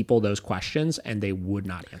these people those questions, and they would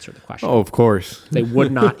not answer the question. Oh, of course. They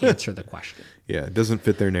would not answer the question. Yeah, it doesn't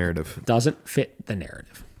fit their narrative. Doesn't fit the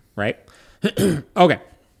narrative, right? Okay.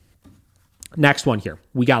 Next one here.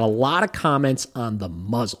 We got a lot of comments on the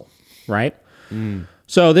muzzle, right?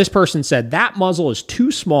 So this person said, that muzzle is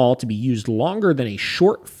too small to be used longer than a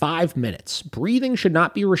short 5 minutes. Breathing should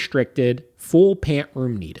not be restricted. Full pant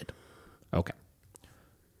room needed. Okay.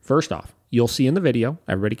 First off, you'll see in the video,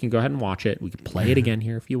 everybody can go ahead and watch it. We can play it again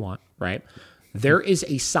here if you want, right? There is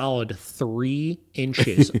a solid 3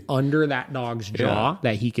 inches under that dog's jaw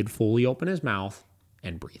that he could fully open his mouth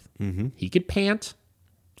and breathe. He could pant.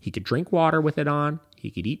 He could drink water with it on.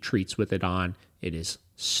 He could eat treats with it on. It is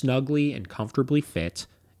snugly and comfortably fit,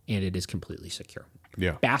 and it is completely secure.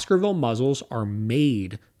 Yeah. Baskerville muzzles are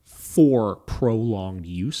made for prolonged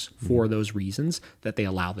use for those reasons that they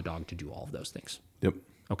allow the dog to do all of those things. Yep.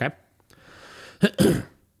 Okay.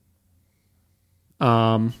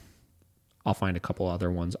 I'll find a couple other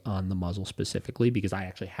ones on the muzzle specifically because I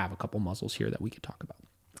actually have a couple muzzles here that we could talk about.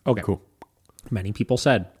 Okay. Cool. Many people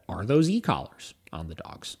said, are those e-collars on the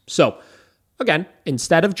dogs? So again,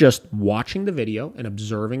 instead of just watching the video and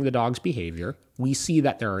observing the dog's behavior, we see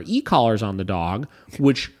that there are e-collars on the dog,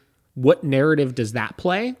 which what narrative does that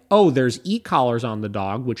play? Oh, there's e-collars on the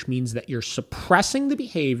dog, which means that you're suppressing the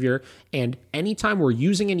behavior. And anytime we're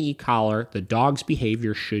using an e-collar, the dog's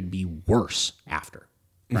behavior should be worse after,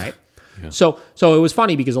 right? Yeah. So it was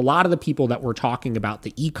funny because a lot of the people that were talking about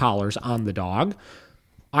the e-collars on the dog,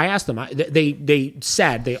 I asked them, they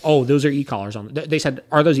said, those are e-collars on. They said,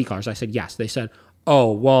 are those e-collars? I said, yes. They said,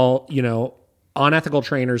 oh, well, unethical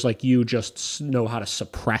trainers like you just know how to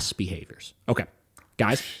suppress behaviors. Okay,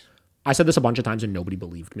 guys, I said this a bunch of times and nobody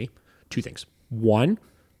believed me. Two things. One,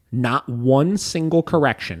 not one single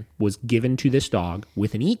correction was given to this dog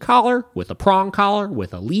with an e-collar, with a prong collar,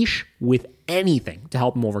 with a leash, with anything to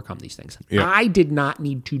help him overcome these things. Yeah. I did not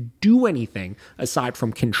need to do anything aside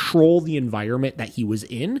from control the environment that he was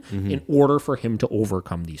in order for him to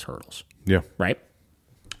overcome these hurdles. Yeah. Right?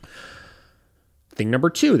 Thing number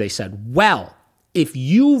two, they said, well, if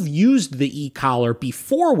you've used the e-collar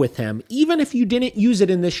before with him, even if you didn't use it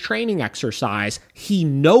in this training exercise, he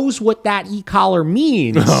knows what that e-collar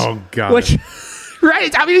means. Oh, God. Which,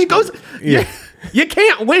 right? I mean, he goes, yeah. You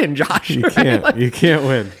can't win, Josh. You can't. You can't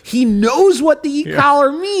win. He knows what the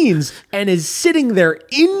e-collar means and is sitting there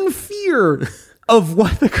in fear of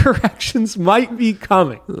what the corrections might be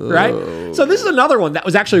coming, right? Oh. So this is another one that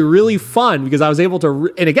was actually really fun because I was able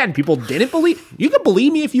to, and again, people didn't believe. You can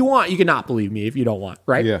believe me if you want. You can not believe me if you don't want,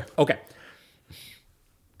 right? Yeah. Okay.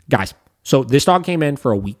 Guys, so this dog came in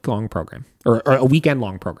for a week-long program, or a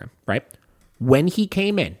weekend-long program, right? When he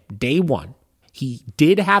came in, day one, he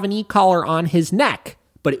did have an e-collar on his neck,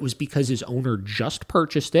 but it was because his owner just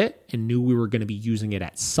purchased it and knew we were going to be using it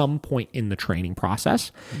at some point in the training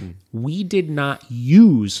process. Mm. We did not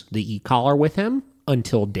use the e-collar with him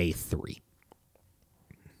until day 3.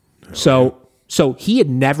 Oh, so he had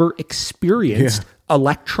never experienced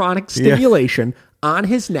electronic stimulation on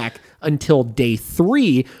his neck until day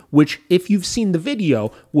 3, which, if you've seen the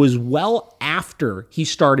video, was well after he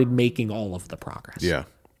started making all of the progress. Yeah.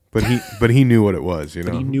 But he knew what it was,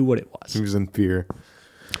 But he knew what it was. He was in fear.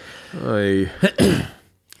 Okay.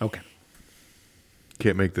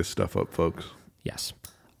 Can't make this stuff up, folks. Yes.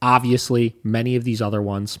 Obviously, many of these other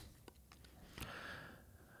ones.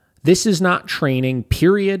 This is not training,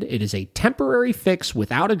 period. It is a temporary fix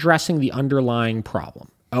without addressing the underlying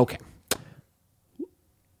problem. Okay.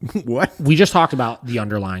 What? We just talked about the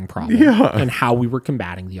underlying problem and how we were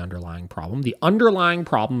combating the underlying problem. The underlying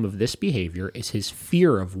problem of this behavior is his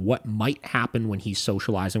fear of what might happen when he's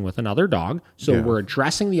socializing with another dog. So we're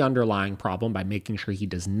addressing the underlying problem by making sure he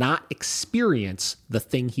does not experience the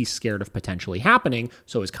thing he's scared of potentially happening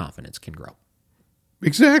so his confidence can grow.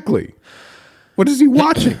 Exactly. What is he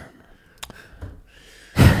watching?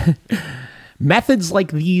 Methods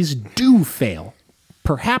like these do fail.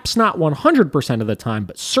 Perhaps not 100% of the time,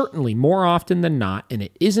 but certainly more often than not, and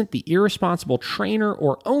it isn't the irresponsible trainer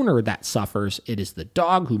or owner that suffers, it is the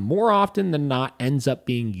dog who more often than not ends up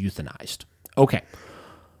being euthanized. Okay.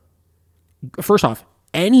 First off,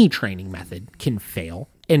 any training method can fail,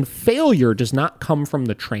 and failure does not come from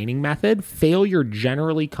the training method. Failure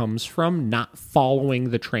generally comes from not following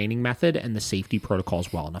the training method and the safety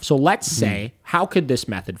protocols well enough. So let's say, how could this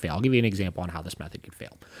method fail? I'll give you an example on how this method could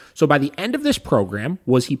fail. So by the end of this program,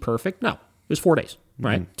 was he perfect? No. It was 4 days,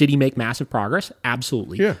 right? Did he make massive progress?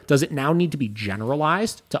 Absolutely. Yeah. Does it now need to be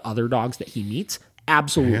generalized to other dogs that he meets?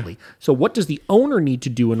 Absolutely. Yeah. So what does the owner need to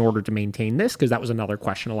do in order to maintain this? Because that was another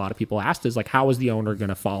question a lot of people asked is like, how is the owner going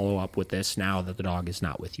to follow up with this now that the dog is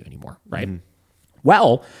not with you anymore, right?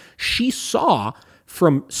 Well, she saw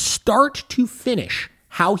from start to finish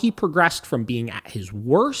how he progressed from being at his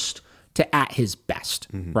worst to at his best,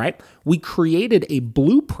 right? We created a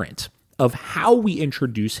blueprint of how we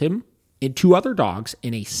introduce him to other dogs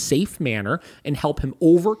in a safe manner and help him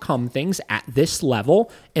overcome things at this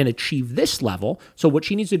level and achieve this level. So what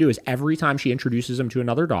she needs to do is every time she introduces him to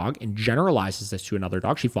another dog and generalizes this to another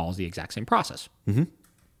dog, she follows the exact same process.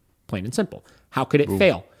 Plain and simple. How could it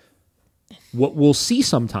fail? What we'll see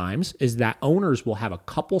sometimes is that owners will have a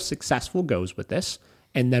couple successful goes with this,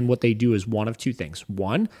 and then what they do is one of two things.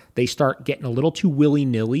 One, they start getting a little too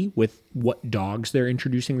willy-nilly with what dogs they're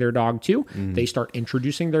introducing their dog to. They start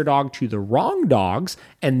introducing their dog to the wrong dogs,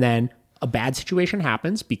 and then a bad situation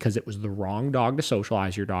happens because it was the wrong dog to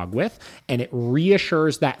socialize your dog with, and it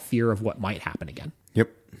reassures that fear of what might happen again. Yep.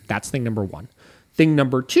 That's thing number one. Thing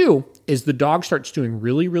number two is the dog starts doing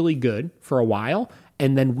really, really good for a while,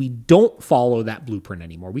 and then we don't follow that blueprint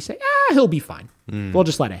anymore. We say, he'll be fine. We'll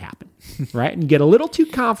just let it happen, right? And get a little too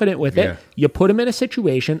confident with it. Yeah. You put him in a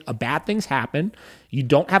situation, bad things happen, you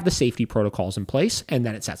don't have the safety protocols in place, and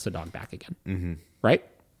then it sets the dog back again, right?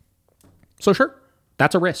 So sure,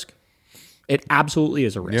 that's a risk. It absolutely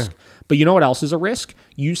is a risk. Yeah. But you know what else is a risk?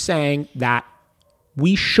 You saying that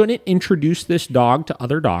we shouldn't introduce this dog to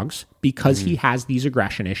other dogs because he has these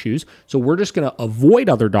aggression issues. So we're just going to avoid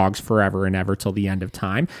other dogs forever and ever till the end of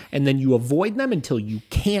time. And then you avoid them until you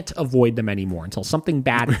can't avoid them anymore, until something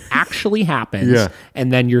bad actually happens. Yeah.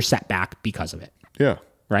 And then you're set back because of it. Yeah.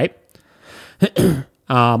 Right?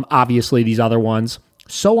 Obviously, these other ones,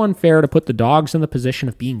 so unfair to put the dogs in the position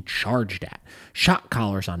of being charged at. Shock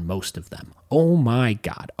collars on most of them. Oh my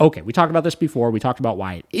God. Okay, we talked about this before. We talked about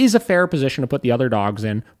why it is a fair position to put the other dogs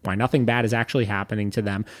in, why nothing bad is actually happening to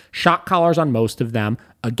them. Shock collars on most of them.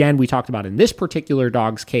 Again, we talked about in this particular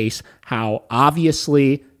dog's case how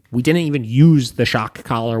obviously we didn't even use the shock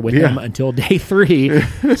collar with him until day 3.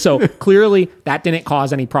 So clearly that didn't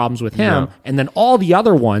cause any problems with him. No. And then all the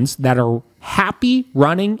other ones that are happy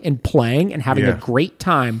running and playing and having a great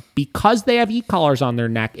time, because they have e-collars on their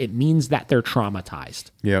neck, it means that they're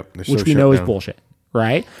traumatized. Yep. Which we know is bullshit,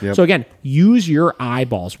 right? Yep. So again, use your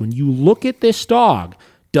eyeballs. When you look at this dog,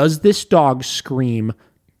 does this dog scream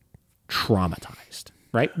traumatized,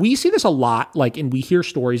 right? We see this a lot, and we hear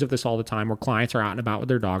stories of this all the time where clients are out and about with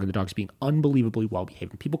their dog and the dog's being unbelievably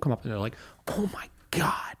well-behaved. And people come up and they're like, oh my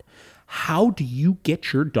God, how do you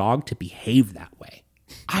get your dog to behave that way?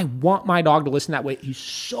 I want my dog to listen that way. He's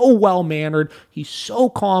so well-mannered. He's so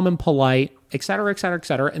calm and polite, et cetera, et cetera, et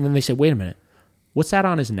cetera. And then they say, wait a minute, what's that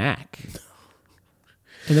on his neck?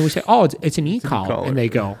 And then we say, oh, it's an e-collar. And they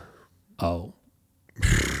go, oh,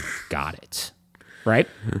 got it. Right?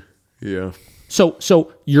 Yeah.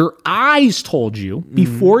 So your eyes told you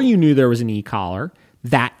before you knew there was an e-collar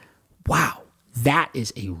that, wow, that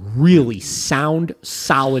is a really sound,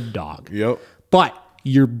 solid dog. Yep. But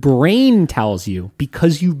your brain tells you,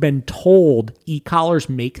 because you've been told e-collars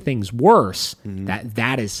make things worse,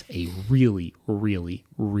 that is a really, really,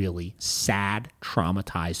 really sad,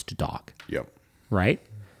 traumatized dog. Yep. Right?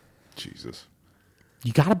 Jesus.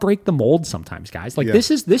 You got to break the mold sometimes, guys. This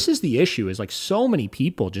is the issue, is so many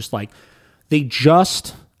people just they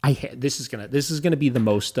just, this is gonna be the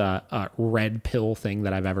most red pill thing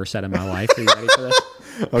that I've ever said in my life. Are you ready for this?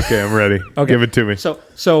 Okay, I'm ready. Okay. Give it to me. So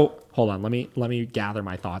hold on. Let me gather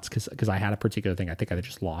my thoughts because I had a particular thing. I think I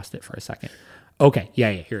just lost it for a second. Okay.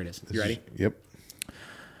 Yeah. Here it is. You ready? Yep.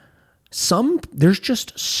 There's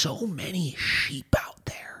just so many sheep out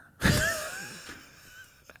there.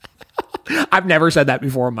 I've never said that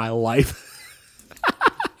before in my life.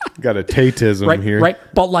 Got a Tatism here. Right.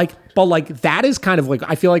 But that is kind of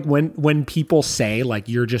I feel like when people say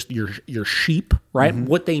you're just you're sheep, right?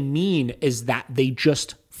 What they mean is that they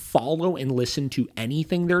just follow and listen to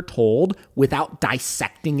anything they're told without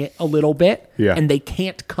dissecting it a little bit. Yeah. And they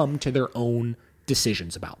can't come to their own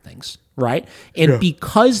decisions about things, right? And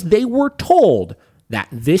because they were told that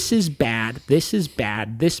this is bad,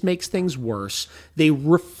 this makes things worse, they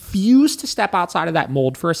refuse to step outside of that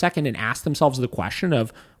mold for a second and ask themselves the question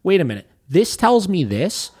of, wait a minute, this tells me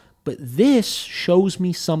this, but this shows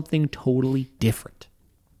me something totally different.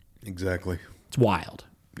 Exactly. It's wild.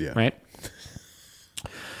 Yeah. Right?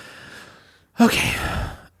 Okay.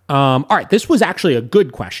 All right. This was actually a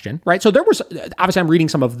good question, right? So there was, obviously I'm reading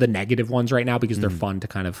some of the negative ones right now because they're fun to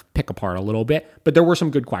kind of pick apart a little bit, but there were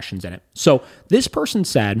some good questions in it. So this person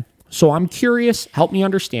said, so I'm curious, help me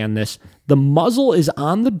understand this. The muzzle is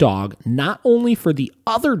on the dog, not only for the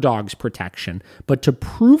other dog's protection, but to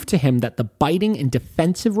prove to him that the biting and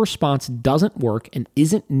defensive response doesn't work and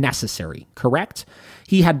isn't necessary, correct?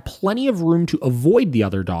 He had plenty of room to avoid the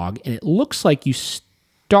other dog, and it looks like you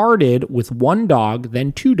started with one dog,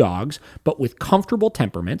 then two dogs, but with comfortable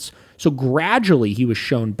temperaments. So gradually he was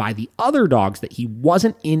shown by the other dogs that he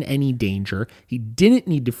wasn't in any danger. He didn't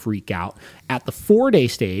need to freak out. At the 4-day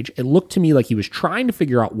stage, it looked to me like he was trying to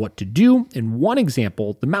figure out what to do. In one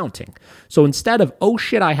example, the mounting. So instead of, oh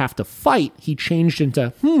shit, I have to fight, he changed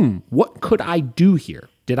into, what could I do here?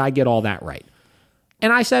 Did I get all that right?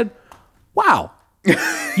 And I said, wow,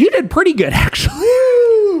 you did pretty good, actually.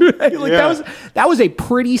 That was a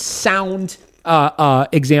pretty sound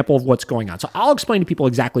example of what's going on. So I'll explain to people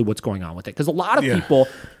exactly what's going on with it. Because a lot of people,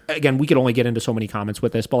 again, we could only get into so many comments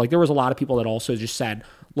with this, but there was a lot of people that also just said,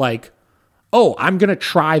 oh, I'm going to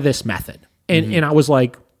try this method. And I was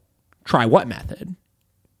like, try what method?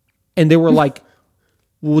 And they were like,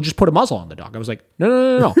 we'll just put a muzzle on the dog. I was like,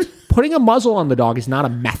 no. Putting a muzzle on the dog is not a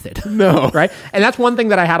method. No. Right? And that's one thing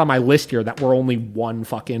that I had on my list here that we're only one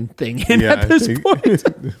fucking thing in at this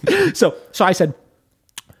point. So I said,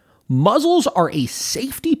 muzzles are a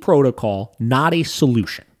safety protocol, not a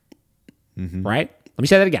solution. Right? Let me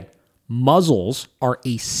say that again. Muzzles are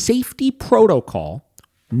a safety protocol,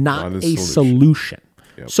 not a solution.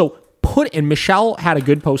 Yep. So and Michelle had a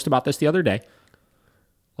good post about this the other day.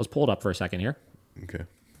 Let's pull it up for a second here. Okay.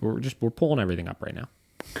 We're pulling everything up right now.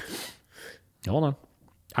 Hold on.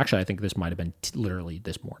 Actually, I think this might have been literally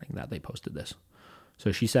this morning that they posted this.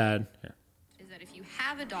 So she said, is that if you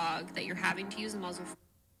have a dog that you're having to use a muzzle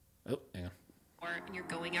for, hang on. and you're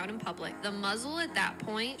going out in public, the muzzle at that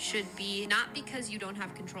point should be not because you don't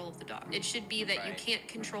have control of the dog. It should be that you can't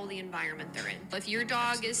control the environment they're in. If your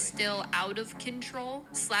dog is still out of control,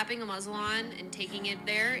 slapping a muzzle on and taking it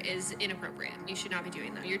there is inappropriate. You should not be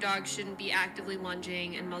doing that. Your dog shouldn't be actively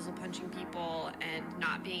lunging and muzzle punching people and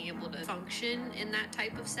not being able to function in that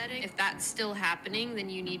type of setting. If that's still happening, then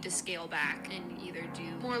you need to scale back and either do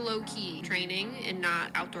more low-key training and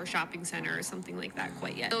not outdoor shopping center or something like that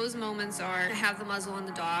quite yet. Those moments are to have the muzzle on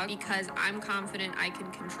the dog because I'm confident I can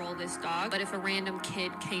control this dog. But if a random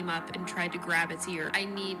kid came up and tried to grab its ear, I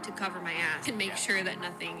need to cover my ass and make sure that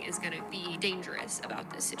nothing is going to be dangerous about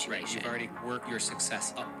this situation. Right, you've already worked your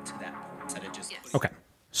success up to that point instead of just... Okay.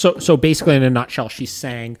 So basically, in a nutshell, she's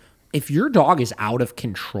saying if your dog is out of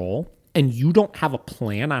control and you don't have a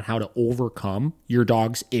plan on how to overcome your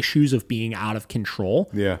dog's issues of being out of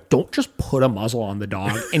control, don't just put a muzzle on the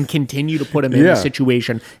dog and continue to put him in the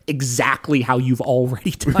situation exactly how you've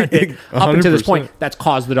already done it up until this point that's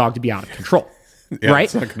caused the dog to be out of control. Right?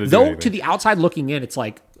 Though to the outside looking in, it's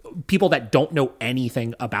like people that don't know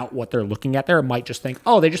anything about what they're looking at there might just think,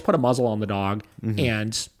 oh, they just put a muzzle on the dog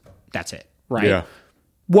and that's it. Right? Yeah.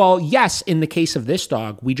 Well, yes, in the case of this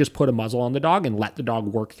dog, we just put a muzzle on the dog and let the dog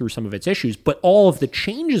work through some of its issues. But all of the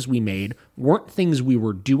changes we made weren't things we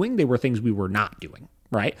were doing. They were things we were not doing,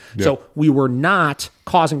 right? Yep. So we were not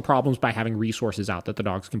causing problems by having resources out that the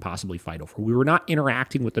dogs can possibly fight over. We were not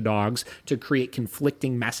interacting with the dogs to create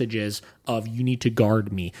conflicting messages of you need to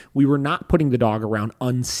guard me. We were not putting the dog around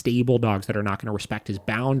unstable dogs that are not going to respect his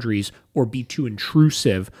boundaries or be too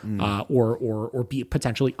intrusive or be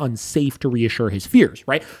potentially unsafe to reassure his fears,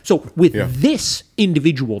 right? So with this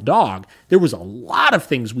individual dog, there was a lot of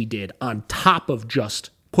things we did on top of just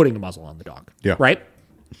putting a muzzle on the dog, right?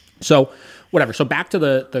 So whatever. So back to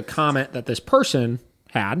the comment that this person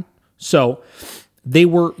had. So they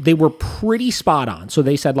were pretty spot on. So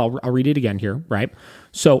they said, I'll read it again here, right?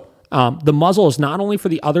 So the muzzle is not only for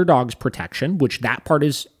the other dog's protection, which that part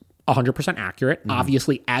is 100% accurate.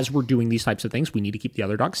 Obviously, as we're doing these types of things, we need to keep the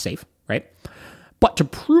other dogs safe, right? But to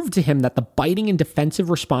prove to him that the biting and defensive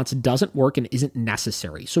response doesn't work and isn't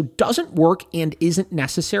necessary. So doesn't work and isn't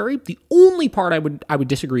necessary. The only part I would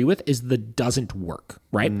disagree with is the doesn't work,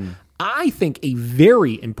 right? I think a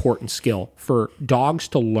very important skill for dogs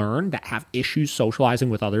to learn that have issues socializing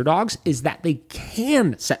with other dogs is that they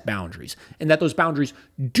can set boundaries and that those boundaries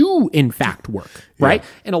do in fact work, right?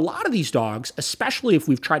 And a lot of these dogs, especially if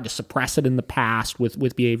we've tried to suppress it in the past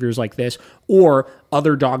with behaviors like this, or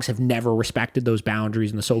other dogs have never respected those boundaries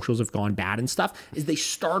and the socials have gone bad and stuff, is they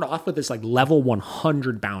start off with this like level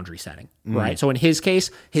 100 boundary setting, right? So in his case,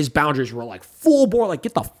 his boundaries were like full bore, like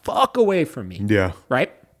get the fuck away from me,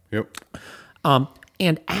 right? Yep.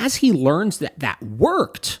 And as he learns that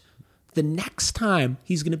worked, the next time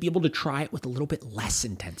he's going to be able to try it with a little bit less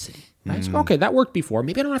intensity. Right? So, okay, that worked before.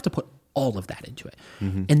 Maybe I don't have to put all of that into it.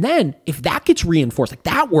 And then if that gets reinforced, like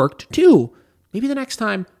that worked too, maybe the next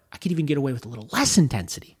time I could even get away with a little less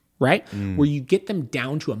intensity, right? Where you get them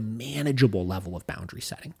down to a manageable level of boundary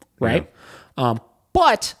setting, right?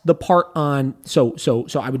 But the part on, so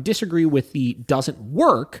I would disagree with the doesn't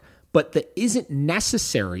work, but the isn't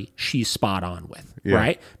necessary, she's spot on with,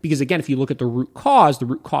 right? Because again, if you look at the root cause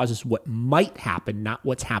is what might happen, not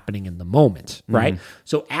what's happening in the moment, right?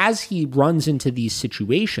 So as he runs into these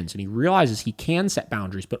situations and he realizes he can set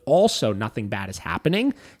boundaries, but also nothing bad is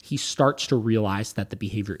happening, he starts to realize that the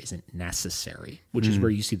behavior isn't necessary, which is where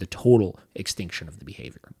you see the total extinction of the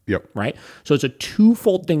behavior, right? So it's a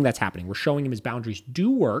twofold thing that's happening. We're showing him his boundaries do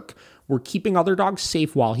work. We're keeping other dogs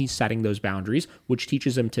safe while he's setting those boundaries, which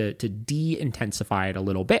teaches him to de-intensify it a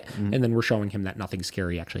little bit. And then we're showing him that nothing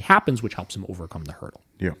scary actually happens, which helps him overcome the hurdle.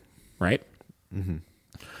 Right?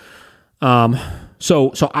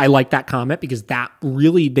 So I like that comment because that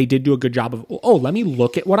really, they did do a good job of, let me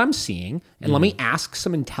look at what I'm seeing and let me ask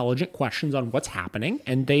some intelligent questions on what's happening.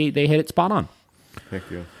 And they hit it spot on. Thank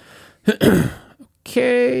you.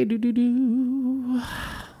 Okay.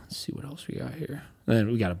 Let's Let's see what else we got here. And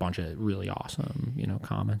then we got a bunch of really awesome,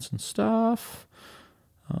 comments and stuff.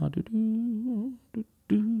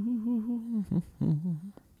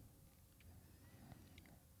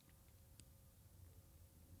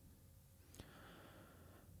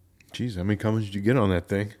 Jeez, how many comments did you get on that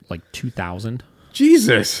thing? Like 2,000.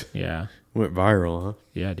 Jesus. Yeah. Went viral, huh?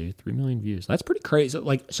 Yeah, dude. 3 million views. That's pretty crazy.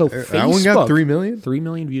 Like, so Facebook. That one got 3 million? 3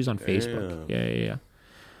 million views on Facebook. Yeah.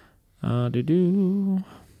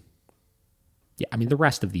 Yeah, I mean, the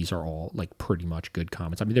rest of these are all like pretty much good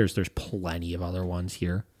comments. I mean, there's plenty of other ones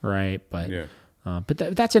here, right? But Yeah.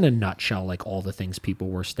 But that's in a nutshell, like all the things people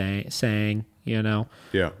were saying, Yeah.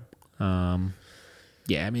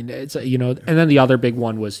 Yeah, I mean, it's, and then the other big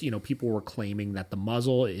one was, people were claiming that the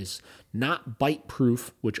muzzle is not bite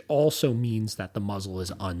proof, which also means that the muzzle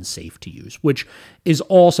is unsafe to use, which is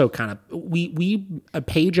also kind of,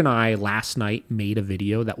 Paige and I last night made a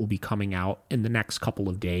video that will be coming out in the next couple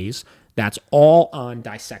of days. That's all on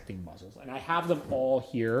dissecting muzzles. And I have them all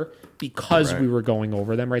here because we were going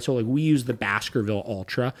over them, right? So like we use the Baskerville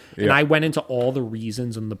Ultra and I went into all the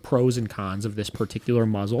reasons and the pros and cons of this particular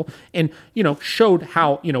muzzle and, showed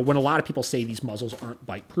how, when a lot of people say these muzzles aren't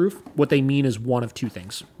bite proof, what they mean is one of two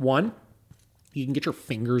things. One, you can get your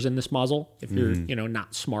fingers in this muzzle if you're,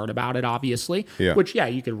 not smart about it, obviously. Yeah. Which,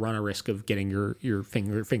 you could run a risk of getting your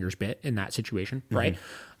fingers bit in that situation, right?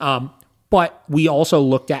 But we also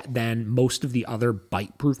looked at then most of the other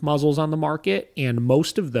bite-proof muzzles on the market, and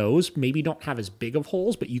most of those maybe don't have as big of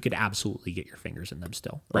holes, but you could absolutely get your fingers in them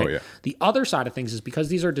still, right? Oh, yeah. The other side of things is because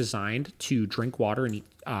these are designed to drink water and eat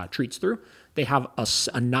treats through, they have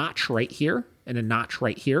a notch right here and a notch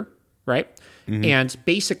right here, right? Mm-hmm. And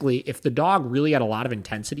basically, if the dog really had a lot of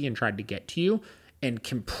intensity and tried to get to you and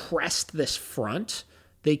compressed this front,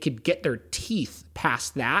 they could get their teeth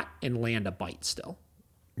past that and land a bite still.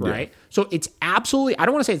 Right. Yeah. So it's absolutely, I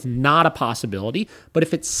don't want to say it's not a possibility, but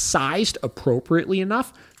if it's sized appropriately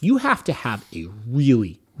enough, you have to have a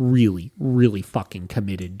really, really, really fucking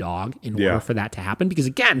committed dog in order for that to happen. Because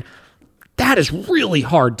again, that is really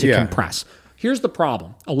hard to compress. Here's the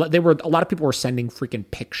problem. A lot of people were sending freaking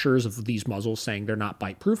pictures of these muzzles saying they're not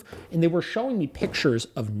bite proof. And they were showing me pictures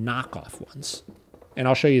of knockoff ones. And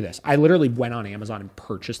I'll show you this. I literally went on Amazon and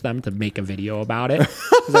purchased them to make a video about it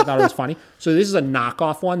because I thought it was funny. So this is a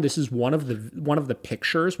knockoff one. This is one of the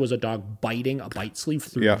pictures was a dog biting a bite sleeve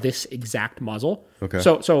through this exact muzzle. Okay.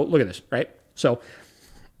 So look at this, right? So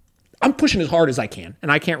I'm pushing as hard as I can, and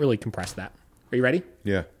I can't really compress that. Are you ready?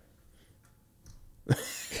 Yeah.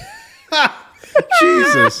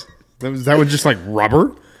 Jesus. That was just like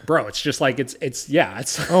rubber? Bro, it's just like it's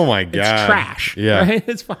oh my God. It's trash. Yeah. Right?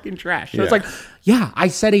 It's fucking trash. So it's like, I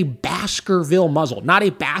said a Baskerville muzzle, not a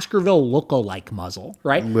Baskerville look-alike muzzle,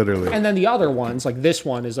 right? Literally. And then the other ones, like this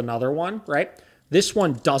one is another one, right? This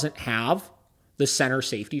one doesn't have the center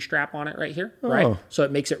safety strap on it right here, right? So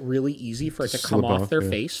it makes it really easy for it to come off their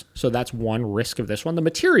face. So that's one risk of this one. The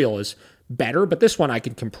material is better, but this one I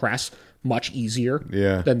can compress much easier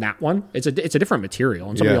than that one. It's a different material.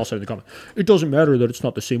 And somebody else said in the comment, it doesn't matter that it's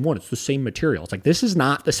not the same one. It's the same material. It's like, this is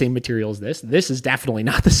not the same material as this. This is definitely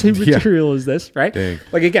not the same material as this, right? Dang.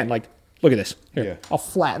 Like, again, like, look at this. Here, I'll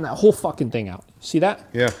flatten that whole fucking thing out. See that?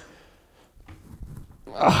 Yeah.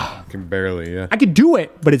 Can barely, I could do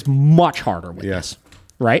it, but it's much harder with this,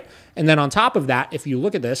 right? And then on top of that, if you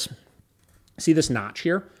look at this, see this notch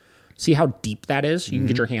here? See how deep that is? You can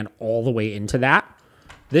get your hand all the way into that.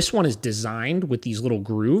 This one is designed with these little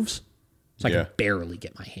grooves, so I can barely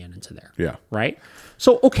get my hand into there. Yeah. Right?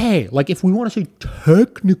 So, okay, like if we want to say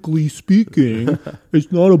technically speaking,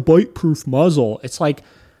 it's not a bite-proof muzzle, it's like,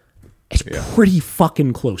 it's pretty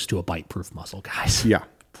fucking close to a bite-proof muzzle, guys. Yeah.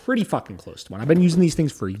 Pretty fucking close to one. I've been using these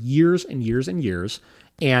things for years and years and years,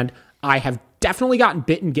 and I have definitely gotten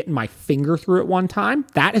bitten getting my finger through it one time.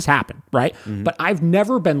 That has happened, right? But I've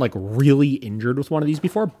never been like really injured with one of these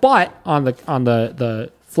before. But on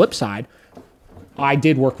the flip side, I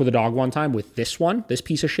did work with a dog one time with this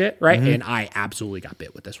piece of shit, right? And I absolutely got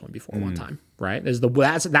bit with this one before one time, right?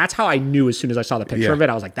 That's how I knew as soon as I saw the picture of it.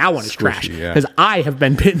 I was like, that one is trash. Because I have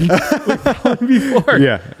been bitten with that one before.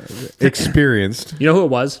 Yeah. Experienced. You know who it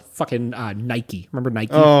was? Fucking Nike. Remember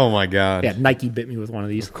Nike? Oh my God. Yeah, Nike bit me with one of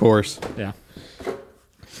these. Of course. Yeah.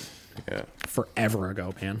 Yeah. Forever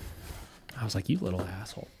ago, man. I was like, you little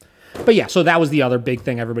asshole. But yeah, so that was the other big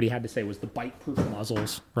thing everybody had to say was the bite-proof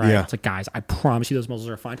muzzles, right? Yeah. It's like, guys, I promise you those muzzles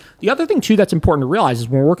are fine. The other thing, too, that's important to realize is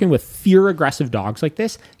when we're working with fear-aggressive dogs like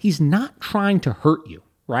this, he's not trying to hurt you,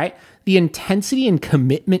 right? The intensity and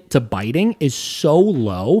commitment to biting is so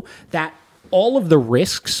low that all of the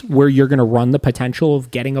risks where you're going to run the potential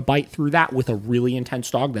of getting a bite through that with a really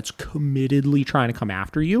intense dog that's committedly trying to come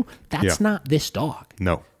after you, that's not this dog.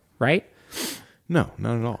 No. Right? No,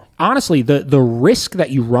 not at all. Honestly, the risk that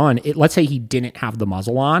you run, let's say he didn't have the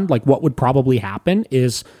muzzle on, like what would probably happen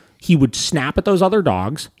is he would snap at those other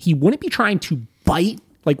dogs. He wouldn't be trying to bite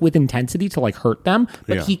like with intensity to like hurt them,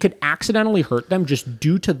 but he could accidentally hurt them just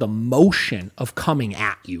due to the motion of coming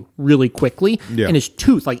at you really quickly. Yeah. And his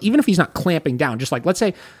tooth, like even if he's not clamping down, just like let's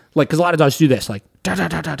say, like because a lot of dogs do this, like da da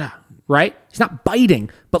da da da, right? He's not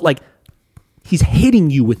biting, but like he's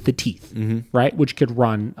hitting you with the teeth, right? Which could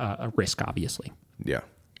run a risk, obviously. Yeah.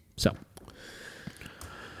 So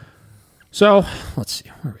let's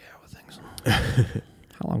see where are we at with things.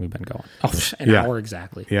 How long have we been going? Oh, an hour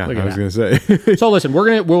exactly. Yeah, Look I at was that. going to say. So listen,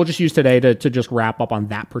 we'll just use today to just wrap up on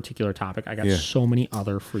that particular topic. I got so many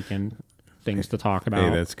other freaking things to talk about.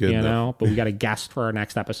 Hey, that's good, you though. know. But we got a guest for our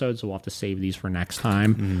next episode, so we'll have to save these for next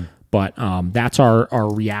time. But that's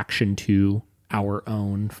our reaction to our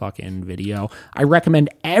own fucking video. I recommend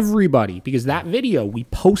everybody, because that video, we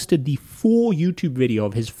posted the full YouTube video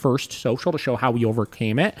of his first social to show how we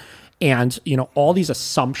overcame it. And, you know, all these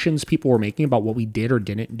assumptions people were making about what we did or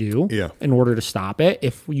didn't do in order to stop it.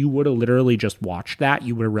 If you would have literally just watched that,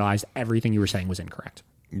 you would have realized everything you were saying was incorrect.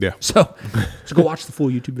 Yeah. So go watch the full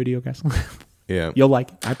YouTube video, guys. Yeah. You'll like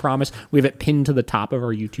it. I promise. We have it pinned to the top of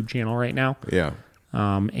our YouTube channel right now. Yeah.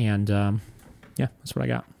 Yeah, that's what I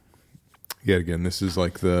got. Yeah, again, this is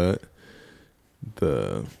like the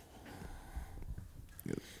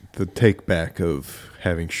take back of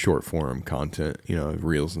having short form content, you know,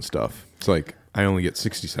 reels and stuff. It's like I only get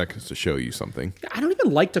 60 seconds to show you something. I don't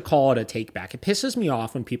even like to call it a take back. It pisses me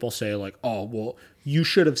off when people say like, oh, well, you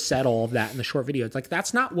should have said all of that in the short video. It's like,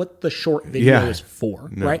 that's not what the short video is for,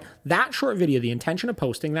 right? That short video, the intention of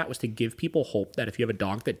posting that was to give people hope that if you have a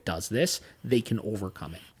dog that does this, they can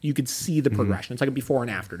overcome it. You could see the progression. It's like a before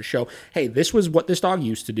and after to show, hey, this was what this dog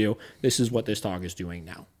used to do. This is what this dog is doing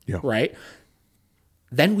now, right?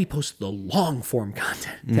 Then we posted the long form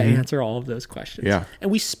content to answer all of those questions. Yeah.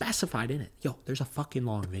 And we specified in it, yo, there's a fucking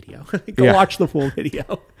long video. Go watch the full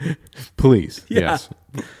video. Please. Yeah. Yes.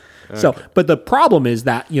 So, but the problem is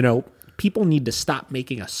that, you know, people need to stop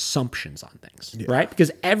making assumptions on things, right?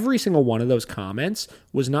 Because every single one of those comments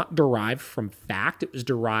was not derived from fact. It was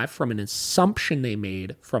derived from an assumption they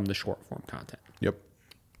made from the short form content. Yep.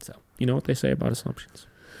 So, you know what they say about assumptions?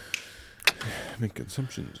 Make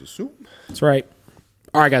assumptions. Assume. That's right.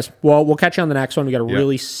 All right, guys. Well, we'll catch you on the next one. We got a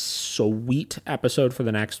really sweet episode for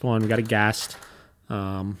the next one. We got a guest.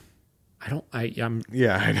 I'm we'll let it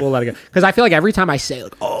go. Because I feel like every time I say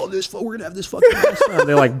like, oh, we're going to have this fucking guest,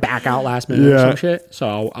 they like back out last minute or some shit.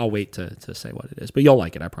 So I'll wait to say what it is. But you'll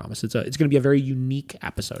like it, I promise. It's going to be a very unique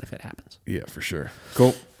episode if it happens. Yeah, for sure.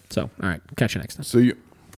 Cool. So, all right. Catch you next time. See you.